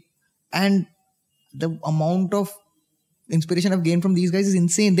me, and the amount of inspiration I've gained from these guys is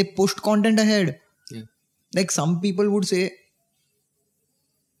insane. They pushed content ahead. Yeah. Like, some people would say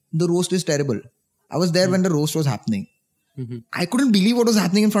the roast is terrible. I was there when the roast was happening. I couldn't believe what was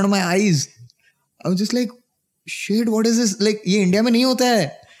happening in front of my eyes. I was just like, shit, what is this? Like, ये India में नहीं होता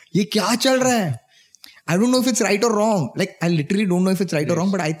है. ये क्या चल रहा है? I don't know if it's right or wrong. Like, I literally don't know if it's right or wrong,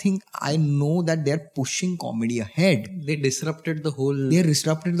 but I think I know that they're pushing comedy ahead. They disrupted the whole... They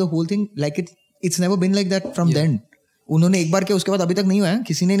disrupted the whole thing. Like, it's never been like that from then. उन्होंने एक बार किया, उसके बाद अभी तक नहीं हुआ है.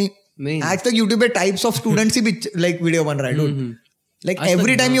 किसी ने नहीं. आज तक YouTube पे types of students he like video बन रहा है, dude. Like,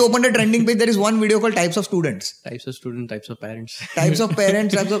 every time you open a trending page, there is one video called types of students. Types of students, types of parents. Types of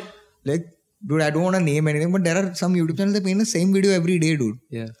parents, types of... Like, dude, I don't want to name anything, but there are some YouTube channels that play the same video every day, dude.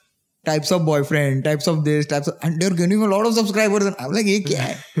 Yeah. Types of boyfriend, types of this, types of... And they're gaining a lot of subscribers. And I'm like, ye kya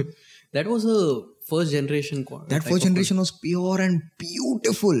hai? That was a first generation... That first generation was pure and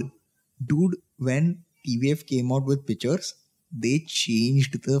beautiful. Dude, when TVF came out with pictures, they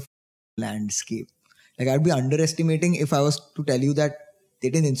changed the landscape. Like, I'd be underestimating if I was to tell you that they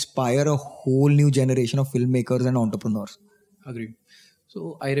didn't inspire a whole new generation of filmmakers and entrepreneurs. Agreed.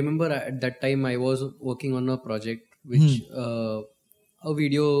 So, I remember at that time I was working on a project which... a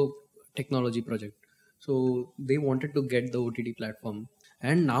video technology project. So, they wanted to get the OTT platform.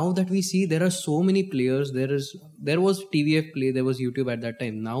 And now that we see there are so many players, there was TVF Play, there was YouTube at that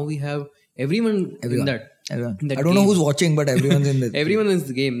time. Now we have everyone. In that I don't game. know who's watching, but everyone's in the Everyone is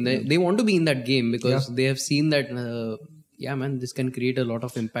the game. They want to be in that game because they have seen that, yeah man, this can create a lot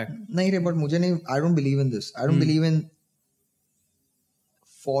of impact. Nahi, but I don't believe in this. I don't believe in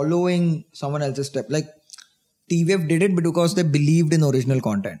following someone else's step. Like, TVF did it because they believed in original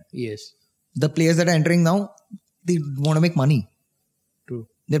content. Yes. The players that are entering now, they want to make money. True.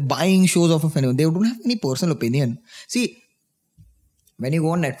 They're buying shows off of anyone. They don't have any personal opinion. See, when you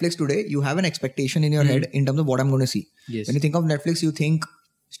go on Netflix today, you have an expectation in your head in terms of what I'm going to see. Yes. When you think of Netflix, you think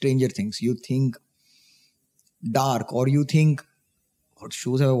Stranger Things. You think Dark. Or you think, what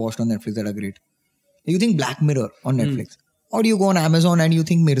shows have I watched on Netflix that are great? You think Black Mirror on Netflix. Or you go on Amazon and you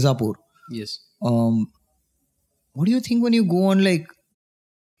think Mirzapur. Yes. What do you think when you go on like...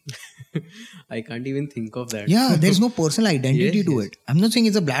 I can't even think of that. Yeah, there's no personal identity to it. I'm not saying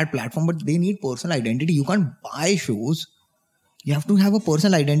it's a bad platform, but they need personal identity. You can't buy shows. You have to have a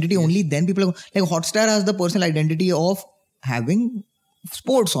personal identity. Only then people are... Like Hotstar has the personal identity of having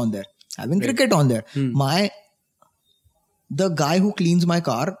sports on there. Having cricket on there. The guy who cleans my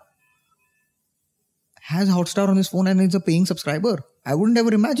car has Hotstar on his phone and is a paying subscriber. I wouldn't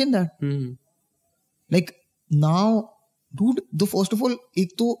ever imagine that. Like now, dude, first of all,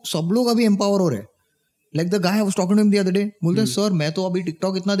 एक तो सब लोग अभी empower हो रहे. Like the guy I was talking to him the other day, बोलता है sir मैं तो अभी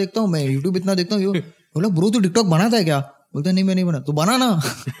TikTok इतना देखता हूँ, मैं YouTube इतना देखता हूँ. बोला ब्रो तू TikTok बनाता है क्या? बोलता है नहीं मैं नहीं बना. तो बना ना.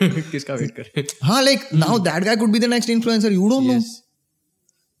 किसका वेट करे? हाँ, like now that guy could be the next influencer. You don't know.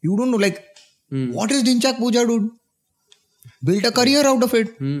 You don't know. Like what is Dinchak Puja, dude? Built a career out of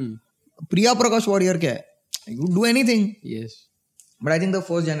it. Priya Prakash Warrior क्या है? You do anything. Yes. But I think the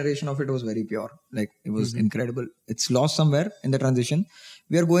first generation of it was very pure. Like, it was incredible. It's lost somewhere in the transition.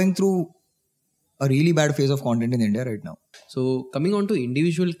 We are going through a really bad phase of content in India right now. So, coming on to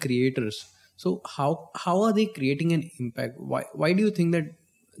individual creators. So, how are they creating an impact? Why do you think that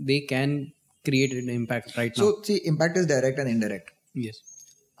they can create an impact right now? So, see, impact is direct and indirect. Yes.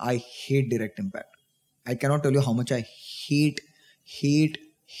 I hate direct impact. I cannot tell you how much I hate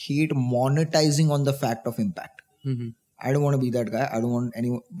monetizing on the fact of impact. I don't want to be that guy. I don't want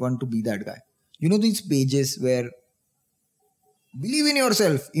anyone to be that guy. You know these pages where believe in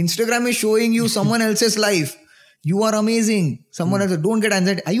yourself. Instagram is showing you someone else's life. You are amazing. Someone else. Don't get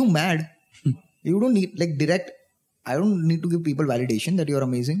anxiety. Are you mad? You don't need like direct. I don't need to give people validation that you're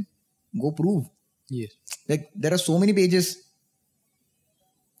amazing. Go prove. Yes. Like there are so many pages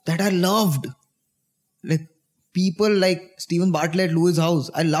that I loved. Like people like Stephen Bartlett, Lewis House.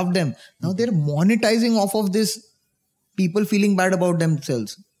 I loved them. Now they're monetizing off of this. People feeling bad about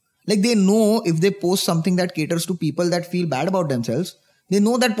themselves. Like they know if they post something that caters to people that feel bad about themselves, they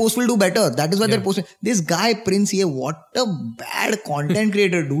know that post will do better. That is why they're posting. This guy Prince here, what a bad content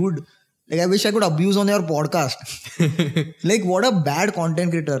creator, dude. Like I wish I could abuse on your podcast. Like what a bad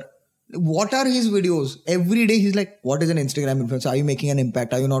content creator. What are his videos? Every day he's like, what is an Instagram influencer? Are you making an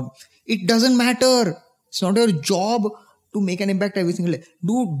impact? Are you not? It doesn't matter. It's not your job to make an impact every single day.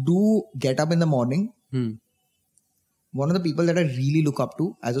 Do get up in the morning. One of the people that I really look up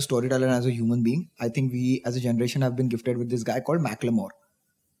to as a storyteller and as a human being, I think we as a generation have been gifted with this guy called Macklemore.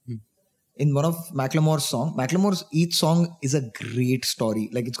 In one of Macklemore's each song is a great story.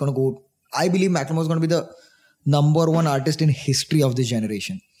 Like it's going to go, I believe Macklemore's going to be the #1 artist in history of this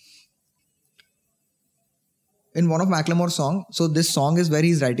generation. In one of Macklemore's songs, so this song is where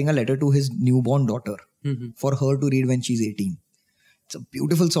he's writing a letter to his newborn daughter for her to read when she's 18. It's a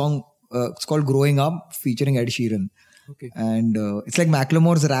beautiful song. It's called Growing Up, featuring Ed Sheeran. Okay. And it's like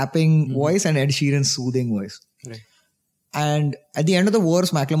Macklemore's rapping voice and Ed Sheeran's soothing voice. Right. And at the end of the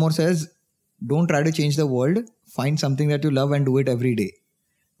verse, Macklemore says, don't try to change the world. Find something that you love and do it every day.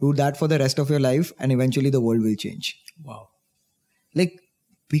 Do that for the rest of your life and eventually the world will change. Wow. Like,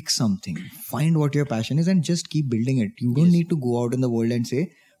 pick something. Find what your passion is and just keep building it. You don't need to go out in the world and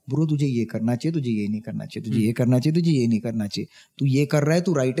say, bro, तुझे ये करना चाहिए, तुझे ये नहीं करना चाहिए, तुझे ये करना चाहिए, तुझे ये नहीं करना चाहिए. तू ये कर रहा है,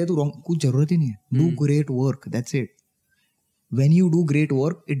 तू right है, तू wrong. कुछ जरूरत ही नहीं है. Do great work. That's it. When you do great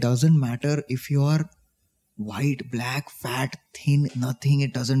work, it doesn't matter if you are white, black, fat, thin, nothing.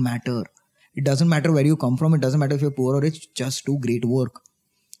 It doesn't matter. It doesn't matter where you come from. It doesn't matter if you're poor or rich. Just do great work.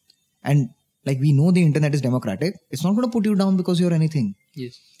 And like we know the internet is democratic. It's not going to put you down because you're anything.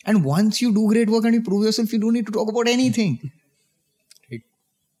 Yes. And once you do great work and you prove yourself, you don't need to talk about anything. Right.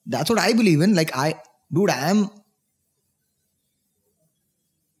 That's what I believe in. Like I am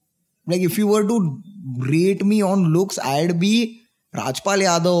like if you were to rate me on looks, I'd be Rajpal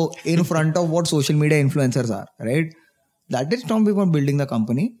Yadav in front of what social media influencers are, right? That is not because building the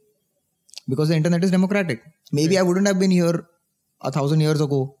company, because the internet is democratic. Maybe I wouldn't have been here 1,000 years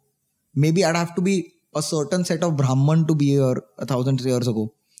ago. Maybe I'd have to be a certain set of Brahman to be here 1,000 years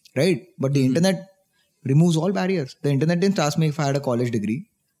ago, right? But the internet removes all barriers. The internet didn't ask me if I had a college degree.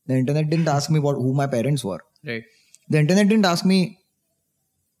 The internet didn't ask me who my parents were. Right. The internet didn't ask me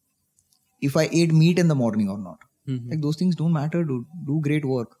if I ate meat in the morning or not. Like those things don't matter, dude. Do great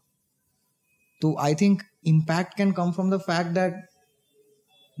work. So I think impact can come from the fact that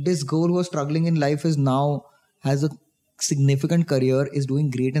this girl who was struggling in life is now has a significant career, is doing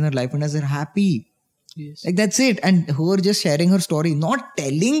great in her life and is happy. Yes. Like that's it. And her just sharing her story, not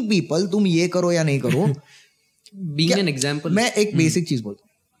telling people तुम ये करो या नहीं करो. Being an example. मैं एक basic चीज बोलता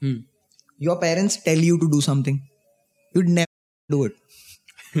हूँ. Your parents tell you to do something. You'd never do it.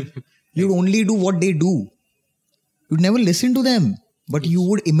 You'd only do what they do. You'd never listen to them, but you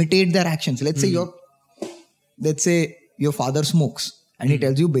would imitate their actions. Let's say your father smokes and he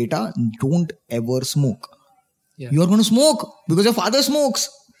tells you, beta, don't ever smoke. Yeah. You're going to smoke because your father smokes.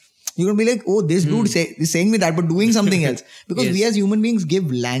 You're going to be like, oh, this dude is saying me that, but doing something else. Because we as human beings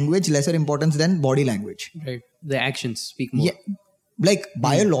give language lesser importance than body language. Right. The actions speak more. Yeah. Like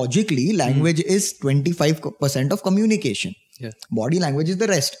biologically, language is 25% of communication. Yeah. Body language is the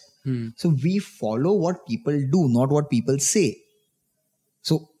rest. So we follow what people do, not what people say.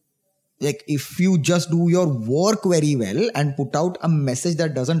 So like if you just do your work very well and put out a message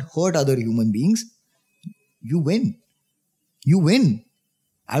that doesn't hurt other human beings, you win. You win.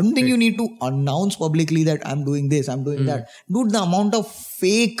 I don't think you need to announce publicly that I'm doing this, I'm doing that. Dude, the amount of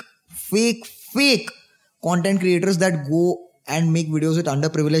fake content creators that go and make videos with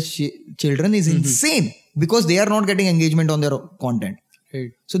underprivileged children is insane because they are not getting engagement on their content.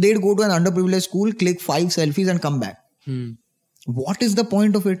 Right. So they'd go to an underprivileged school, click 5 selfies and come back. What is the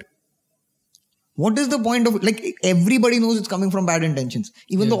point of it? What is the point of it? Like everybody knows it's coming from bad intentions.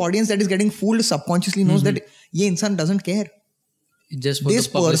 Even the audience that is getting fooled subconsciously knows that ye insan doesn't care. Just for this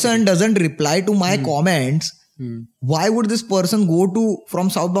person doesn't reply to my comments. Why would this person go from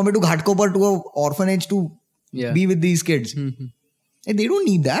South Bombay to Ghatkopar to an orphanage to be with these kids? Like, they don't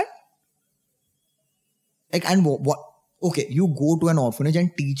need that. Like, and what? Okay, you go to an orphanage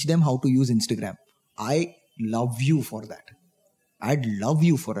and teach them how to use Instagram. I love you for that. I'd love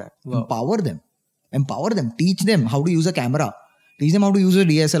you for that. Wow. Empower them. Teach them how to use a camera. Teach them how to use a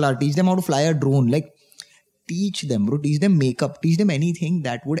DSLR. Teach them how to fly a drone. Like, teach them, bro. Teach them makeup. Teach them anything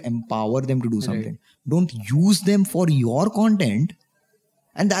that would empower them to do something. Don't use them for your content.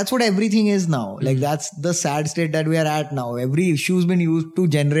 And that's what everything is now. Like, that's the sad state that we are at now. Every issue's been used to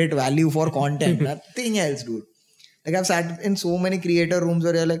generate value for content. Nothing else, dude. Like I've sat in so many creator rooms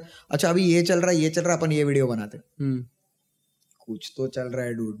where you're like, अच्छा अभी ये चल रहा है अपन ये video बनाते हैं. कुछ तो चल रहा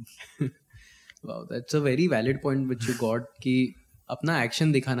है dude. Wow, that's a very valid point which you got कि अपना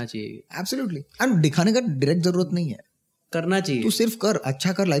एक्शन दिखाना चाहिए. Absolutely. And दिखाने का डायरेक्ट जरूरत नहीं है. करना चाहिए. तू सिर्फ कर,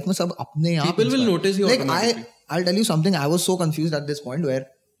 अच्छा कर, लाइफ में सब अपने आप. People will notice you like automatically. I'll tell you something. I was so confused at this point where,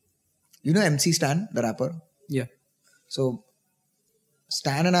 you know, MC Stan, the rapper. Yeah. So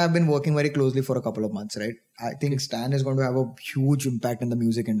Stan and I have been working very closely for a couple of months, right? I think Stan is going to have a huge impact in the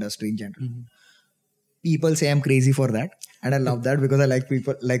music industry in general. Mm-hmm. People say I'm crazy for that, and I love that because I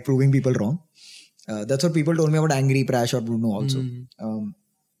like proving people wrong. That's what people told me about Angry, Prash, or Bruno also. Mm-hmm.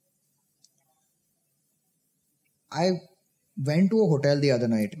 I went to a hotel the other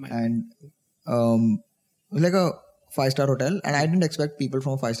night, and it was like a 5-star hotel, and I didn't expect people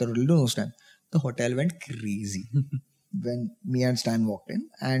from a 5-star hotel to know Stan. The hotel went crazy when me and Stan walked in,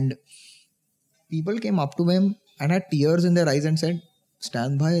 and people came up to him and had tears in their eyes and said,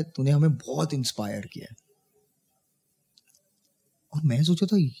 "Stan भाई, तूने हमें बहुत inspire किया." और मैं सोचा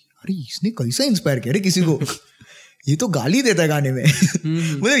था, अरे इसने कैसा इंस्पायर किया रे किसी को? ये तो गाली देता है गाने में.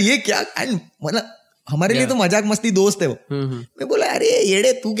 मतलब ये क्या? एंड मतलब हमारे लिए तो मजाक मस्ती दोस्त है वो. मैं बोला, अरे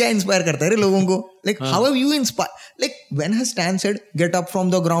येड़े तू क्या इंस्पायर करता है रे लोगों को? Like how have you inspire? Like when has Stan said get up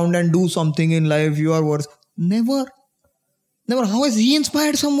from the ground and do something in life, you are worth. Never. How has he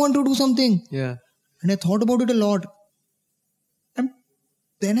inspired someone to do something? Yeah. And I thought about it a lot. And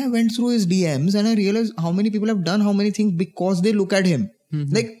then I went through his DMs and I realized how many people have done how many things because they look at him.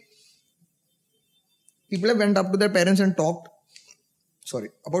 Mm-hmm. Like, people have went up to their parents and talked,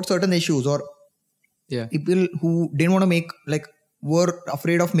 about certain issues, or people who didn't want to make, like, were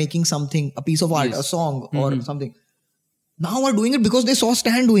afraid of making something, a piece of art, a song, or something. Now are doing it because they saw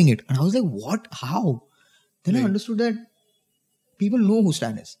Stan doing it. And I was like, what? How? Then I understood that people know who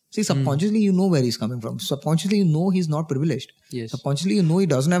Stan is. See, subconsciously you know where he's coming from. Subconsciously you know he's not privileged. Yes. Subconsciously you know he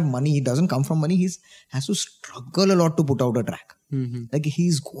doesn't have money. He doesn't come from money. He has to struggle a lot to put out a track. Mm-hmm. Like,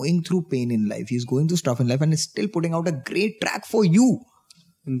 he's going through pain in life. He's going through stuff in life and is still putting out a great track for you.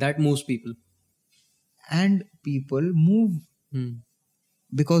 And that moves people. And people move.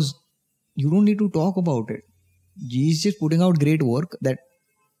 Because you don't need to talk about it. He's just putting out great work that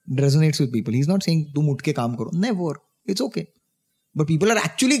resonates with people. He's not saying tum utke kaam karo. Never. It's okay. But people are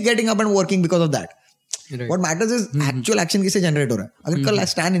actually getting up and working because of that. Right. What matters is actual action किससे generate हो रहा है. अगर कल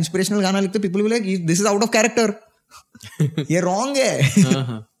Stan inspirational गाना लिखते, people will be like, this is out of character. ये wrong है.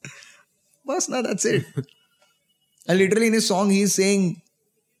 बस ना, that's it. And literally in his song he is saying,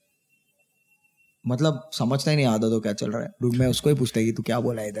 मतलब समझता ही नहीं आधा तो क्या चल रहा है. Dude, मैं उसको ही पूछता है कि तू क्या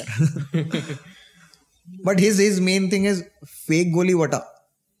बोला है इधर. But his main thing is fake goli vata.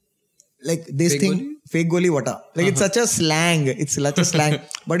 Like this fake thing, goli? Fake goli vata. Like it's such a slang. It's such a slang.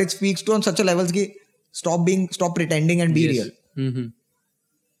 But it speaks to on such a levels ki stop pretending and be real. Mm-hmm.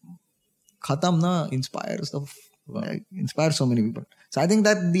 Khatam na, inspire stuff. Like, inspire so many people. So I think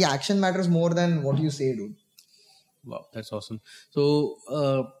that the action matters more than what you say, dude. Wow, that's awesome. So,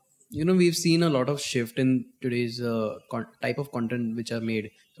 we've seen a lot of shift in today's type of content which are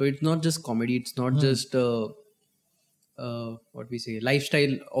made. So it's not just comedy. It's not just what we say,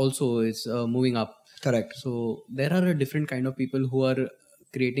 lifestyle also is moving up. Correct. So there are a different kind of people who are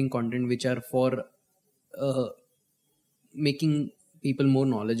creating content which are for making people more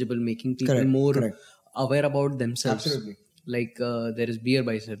knowledgeable, making people more aware about themselves. Absolutely. Like there is Beer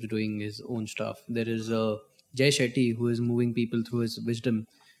Biceps doing his own stuff. There is Jay Shetty who is moving people through his wisdom.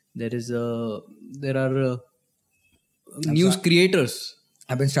 There are news creators.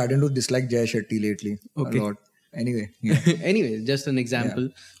 I've been starting to dislike Jay Shetty lately a lot. Anyway, anyway, just an example.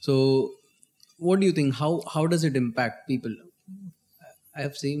 So, what do you think? How does it impact people?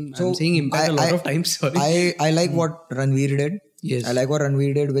 I'm saying impact a lot of times. Sorry. I like what Ranveer did. Yes. I like what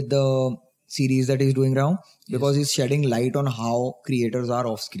Ranveer did with the series that he's doing now because he's shedding light on how creators are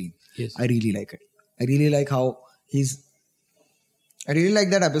off screen. Yes. I really like it. I really like how I really like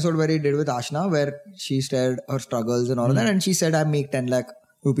that episode where he did with Ashna where she shared her struggles and all of that, and she said I make 10 lakh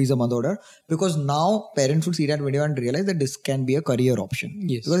rupees a month order because now parents would see that video and realize that this can be a career option.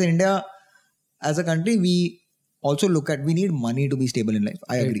 Yes. Because in India, as a country, we also we need money to be stable in life.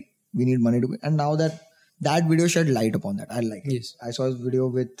 I agree. We need money to be, and now that video shed light upon that. I like it. Yes. I saw his video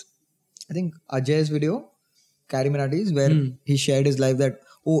with, I think Ajay's video, Carrie Minati's, where he shared his life that,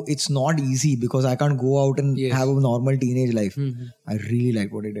 it's not easy because I can't go out and have a normal teenage life. I really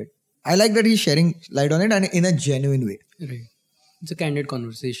like what he did. I like that he's sharing light on it and in a genuine way. Right. It's a candid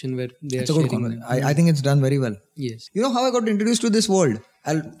conversation where it's a good conversation. I think it's done very well. Yes. You know how I got introduced to this world?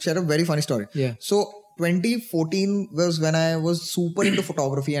 I'll share a very funny story. Yeah. So 2014 was when I was super into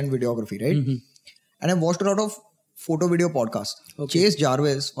photography and videography, right? And I watched a lot of photo video podcasts. Chase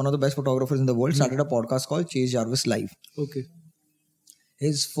Jarvis, one of the best photographers in the world, started a podcast called Chase Jarvis Live. Okay.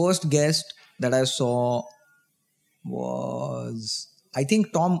 His first guest that I saw was, I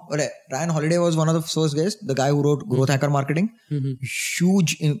think Ryan Holiday was one of the first guests, the guy who wrote Growth Hacker Marketing.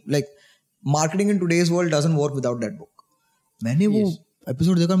 Huge, like marketing in today's world doesn't work without that book. मैंने वो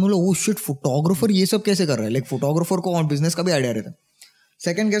episode देखा, मैं बोला oh shit, photographer ये सब कैसे कर रहा है, लाइक फोटोग्राफर को और बिजनेस का भी आइडिया रहता है.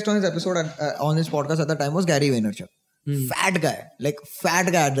 Second guest on his episode on his podcast at the time was Gary Vaynerchuk. Fat guy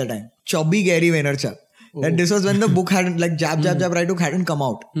at the time. Chubby Gary Vaynerchuk. And this was when the book hadn't, like Jab, Right Hook hadn't come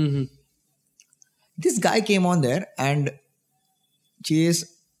out. This guy came on there and Chase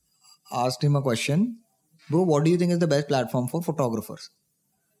asked him a question. Bro, what do you think is the best platform for photographers?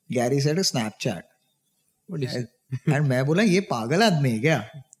 Gary said Snapchat. What do you say? And मैं बोला ये पागल आदमी है क्या?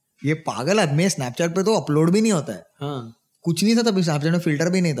 ये पागल आदमी है, स्नैपचैट पे तो अपलोड भी नहीं होता है. हाँ. कुछ नहीं था तभी, स्नैपचैट में फिल्टर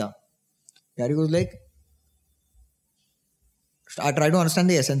भी नहीं था. Gary was like, I try to understand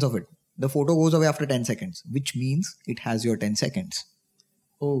the essence of it. The photo goes away after 10 seconds, which means it has your 10 seconds.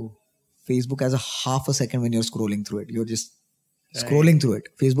 Oh. Facebook has a half a second when you're scrolling through it. You're just scrolling through it.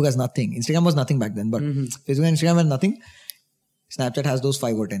 Facebook has nothing. Instagram was nothing back then, but Facebook and Instagram had nothing. Snapchat has those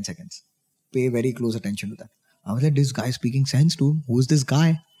 5 or 10 seconds. Pay very close attention to that. I was like, this guy speaking sense, dude. Who's this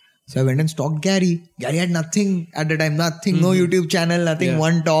guy? So I went and stalked Gary. Gary had nothing at the time. Nothing. No YouTube channel. Nothing.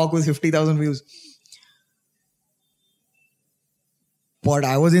 One talk with 50,000 views. But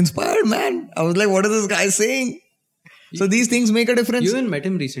I was inspired, man. I was like, what is this guy saying? So these things make a difference. You even met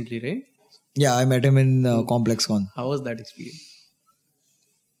him recently, right? Yeah, I met him in ComplexCon. How was that experience?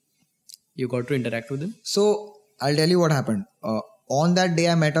 You got to interact with him? So I'll tell you what happened. On that day,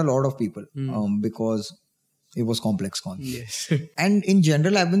 I met a lot of people because it was ComplexCon. Yes. And in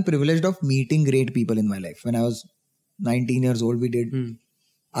general, I've been privileged of meeting great people in my life. When I was 19 years old, we did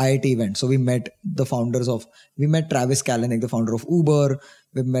IIT event. So we met we met Travis Kalanick, the founder of Uber.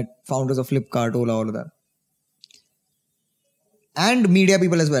 We met founders of Flipkart, Ola, all of that. And media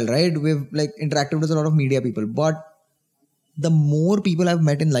people as well, right? We've like interacted with a lot of media people. But the more people I've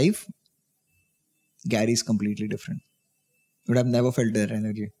met in life, Gary's completely different. But I've never felt their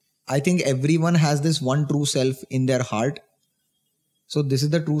energy. I think everyone has this one true self in their heart. So this is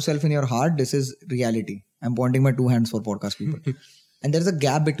the true self in your heart. This is reality. I'm pointing my 2 hands for podcast people. And there's a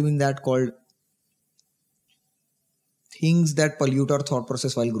gap between that called things that pollute our thought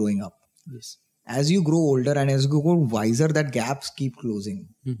process while growing up. Yes. As you grow older and as you grow wiser, that gaps keep closing,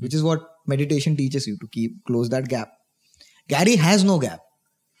 which is what meditation teaches you, to close that gap. Gary has no gap.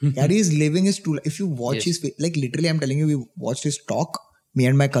 Gary is living his true life. If you watch his face, like literally I'm telling you, we watched his talk, me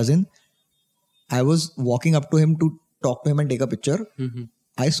and my cousin. I was walking up to him to talk to him and take a picture.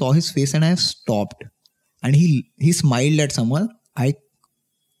 I saw his face and I stopped. And he smiled at someone.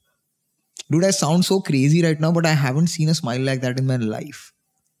 Dude, I sound so crazy right now, but I haven't seen a smile like that in my life.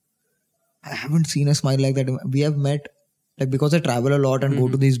 I haven't seen a smile like that. We have met, like because I travel a lot and go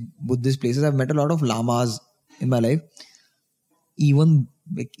to these Buddhist places, I've met a lot of lamas in my life. Even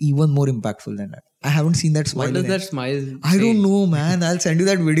more impactful than that. I haven't seen that smile. What does that smile say? I don't know, man. I'll send you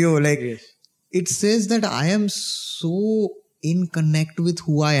that video. Like, it says that I am so in connect with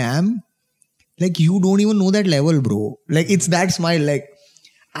who I am. Like, you don't even know that level, bro. Like, it's that smile. Like,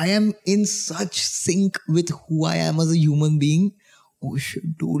 I am in such sync with who I am as a human being. Oh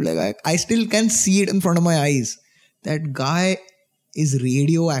shit, dude. Like, I still can see it in front of my eyes. That guy is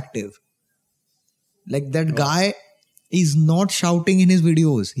radioactive. Like, that guy is not shouting in his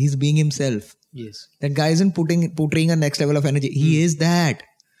videos. He's being himself. Yes. That guy isn't portraying a next level of energy. He is that.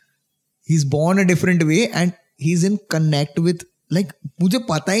 He's born a different way and he's in connect with, like, मुझे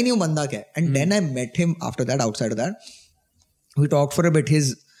पता ही नहीं वो बंदा क्या है. And then I met him after that, outside of that. We talked for a bit.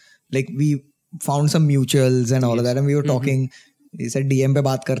 We found some mutuals and all of that. And we were talking. He said, DM पे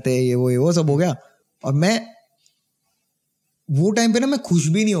बात करते हैं, ये वो सब हो गया. और मैं वो टाइम पे ना मैं खुश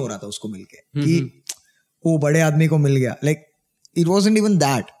भी नहीं हो रहा था उसको मिलके कि वो बड़े आदमी को मिल गया. Like, it wasn't even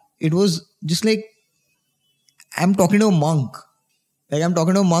that. It was just like, I'm talking to a monk. Like, I'm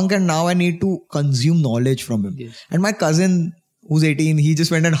talking to a monk and now I need to consume knowledge from him. Yes. And my cousin, who's 18, he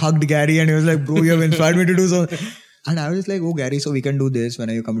just went and hugged Gary and he was like, bro, you have inspired me to do so. And I was just like, oh, Gary, so we can do this when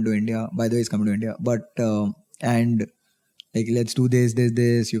you come to India. By the way, he's coming to India. But, and like, let's do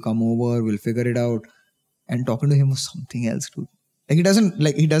this, you come over, we'll figure it out. And talking to him was something else, dude.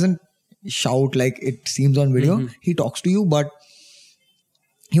 Like, he doesn't shout like it seems on video. He talks to you, but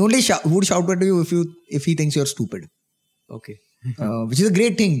he only would shout at you if he thinks you're stupid. Okay. Which is a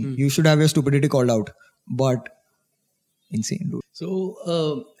great thing. You should have your stupidity called out. But insane, dude.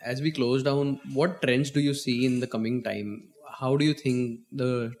 So, as we close down, what trends do you see in the coming time? How do you think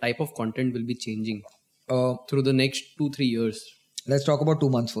the type of content will be changing through the next 2-3 years? Let's talk about 2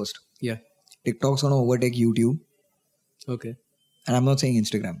 months first. Yeah. TikTok's going to overtake YouTube. Okay. and I'm not saying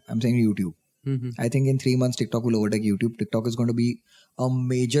Instagram, I'm saying YouTube. I think in 3 months TikTok will overtake YouTube. TikTok is going to be a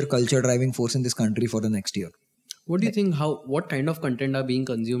major culture driving force in this country for the next year. What do you think? What kind of content are being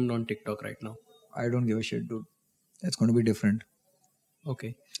consumed on TikTok right now? I don't give a shit, dude. It's going to be different.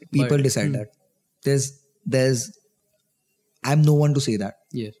 Okay. People decide that. There's I'm no one to say that.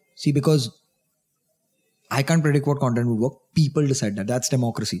 Yes. See, because I can't predict what content would work. People decide that. That's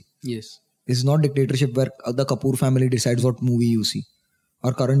democracy. Yes. This is not dictatorship where the Kapoor family decides what movie you see.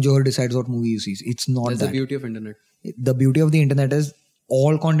 Or Karan Johar decides what movie you see. It's not That's that. the beauty of internet. The beauty of the internet is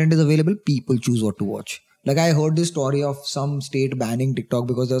all content is available. People choose what to watch. Like I heard this story of some state banning TikTok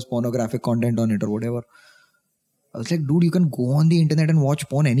because there's pornographic content on it or whatever. I was like, dude, you can go on the internet and watch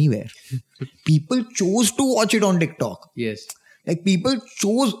porn anywhere. People chose to watch it on TikTok. Yes. Like people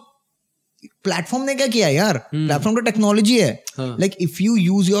chose. Platform ने क्या किया यार? Platform तो technology है. Like if you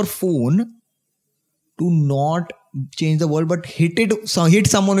use your phone to not change the world but hit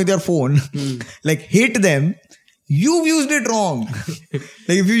someone with your phone, like hit them, you've used it wrong.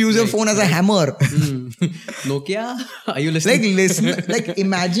 Like if you use your phone as a hammer. Nokia, are you listening? Like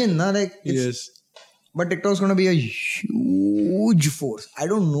imagine, na, like yes. But TikTok's going to be a huge force. I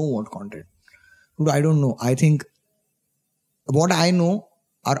don't know what content. Dude, I don't know. I think what I know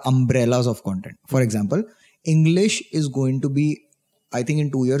are umbrellas of content. For example, English is going to be, I think in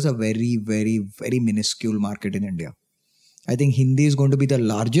 2 years, a very, very, very minuscule market in India. I think Hindi is going to be the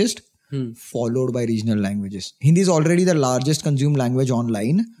largest, followed by regional languages. Hindi is already the largest consumed language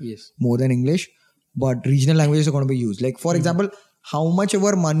online, yes, more than English, but regional languages are going to be used. Like for example, how much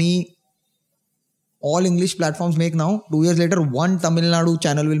ever money all English platforms make now, 2 years later, one Tamil Nadu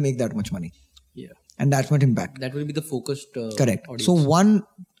channel will make that much money. Yeah. And that's much impact. That will be the focused correct. audience. So one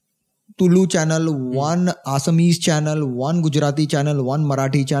Tulu channel, one Assamese channel, one Gujarati channel, one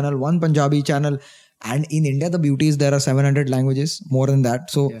Marathi channel, one Punjabi channel. And in India, the beauty is there are 700 languages, more than that.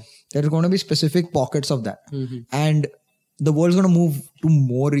 So there are going to be specific pockets of that. And the world's going to move to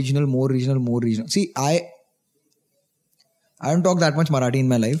more regional. See, I don't talk that much Marathi in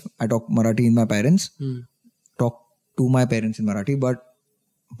my life. I talk Marathi in my parents. Talk to my parents in Marathi. But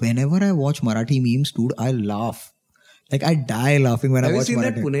whenever I watch Marathi memes, dude, I laugh. Like I die laughing when I watch Marathi.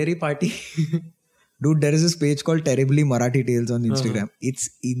 Have you seen that Puneri party? Dude, there is this page called Terribly Marathi Tales on Instagram. It's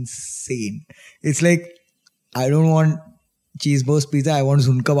insane. It's like, I don't want cheese burst pizza, I want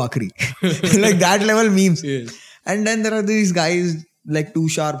Zunka Bakri. Like that level memes. Yes. And then there are these guys like Too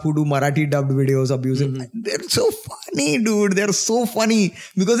Sharp who do Marathi dubbed videos abusing. They're so funny, dude. They're so funny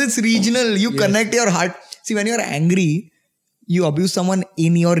because it's regional. You connect your heart. See, when you're angry, you abuse someone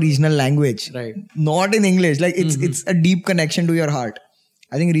in your regional language. Right. Not in English. Like it's a deep connection to your heart.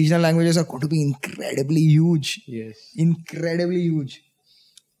 I think regional languages are going to be incredibly huge. Yes. Incredibly huge.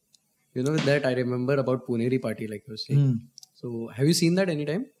 You know that I remember about Puneri party like you were saying. So have you seen that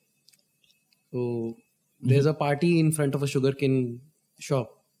anytime? So there's a party in front of a sugarcane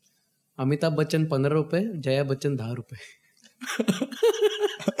shop. Amitabh Bachchan 15 rupees, Jaya Bachchan 10 rupees.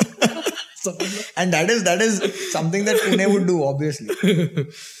 And that is something that Pune would do, obviously.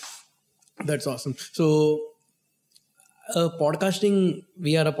 That's awesome. So podcasting,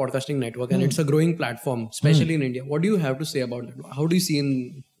 we are a podcasting network and it's a growing platform, especially in India. What do you have to say about that? How do you see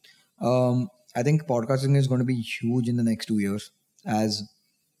in... I think podcasting is going to be huge in the next 2 years, as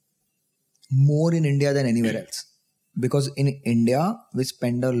more in India than anywhere else. Because in India, we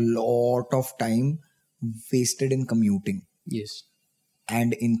spend a lot of time wasted in commuting. Yes.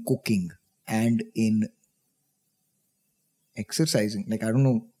 And in cooking and in exercising. Like, I don't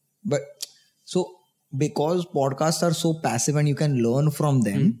know. But so because podcasts are so passive and you can learn from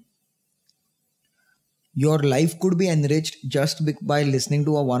them, your life could be enriched just by listening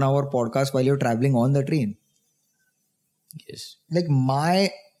to a 1 hour podcast while you're traveling on the train. Yes. Like my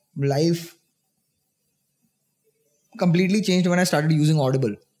life completely changed when I started using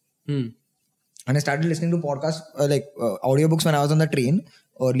Audible. And I started listening to podcasts, audiobooks when I was on the train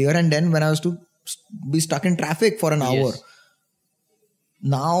earlier, and then when I was to be stuck in traffic for an hour.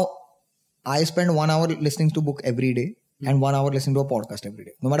 Now I spend 1 hour listening to a book every day and 1 hour listening to a podcast every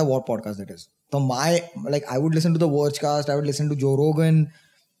day, no matter what podcast it is. So I would listen to the Vergecast, I would listen to Joe Rogan,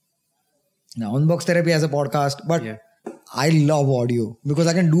 now Unbox Therapy as a podcast, but I love audio because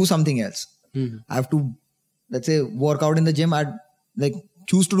I can do something else. I have to, let's say, work out in the gym. I'd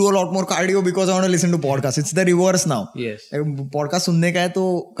choose to do a lot more cardio because I want to listen to podcasts. It's the reverse now. Yes. Podcast सुनने का है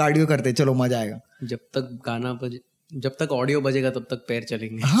तो cardio करते चलो मजा आएगा. जब तक ऑडियो बजेगा तब तक पैर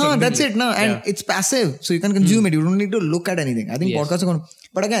चलेंगे. हाँ, that's it now. And it's passive, so you can consume it. You don't need to look at anything. I think podcasts are going to,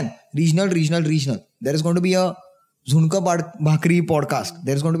 but again, regional. There is going to be a Zunka Bhakri podcast.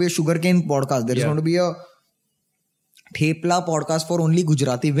 There is going to be a sugarcane podcast. There is going to be a Thepla podcast for only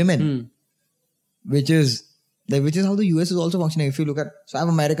Gujarati women, which is how the US is also functioning. If you look at, so I have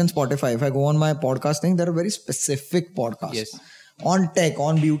American Spotify. If I go on my podcast thing, there are very specific podcasts Yes. on tech,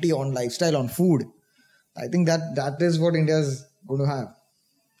 on beauty, on lifestyle, on food. I think that is what India is going to have.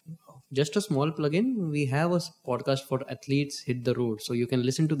 Just a small plug-in. We have a podcast for athletes hit the road, so you can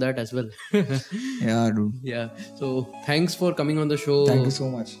listen to that as well. Yeah, dude. Yeah. So thanks for coming on the show. Thank you so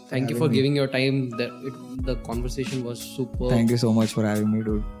much. Thank you for giving your time. The conversation was super. Thank you so much for having me,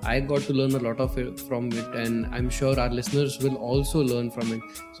 dude. I got to learn a lot of it from it, and I'm sure our listeners will also learn from it.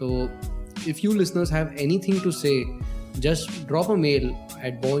 So if you listeners have anything to say, just drop a mail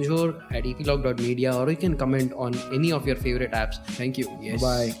at bonjour@eplog.media, or you can comment on any of your favorite apps. Thank you. Yes.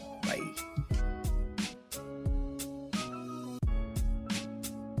 Bye.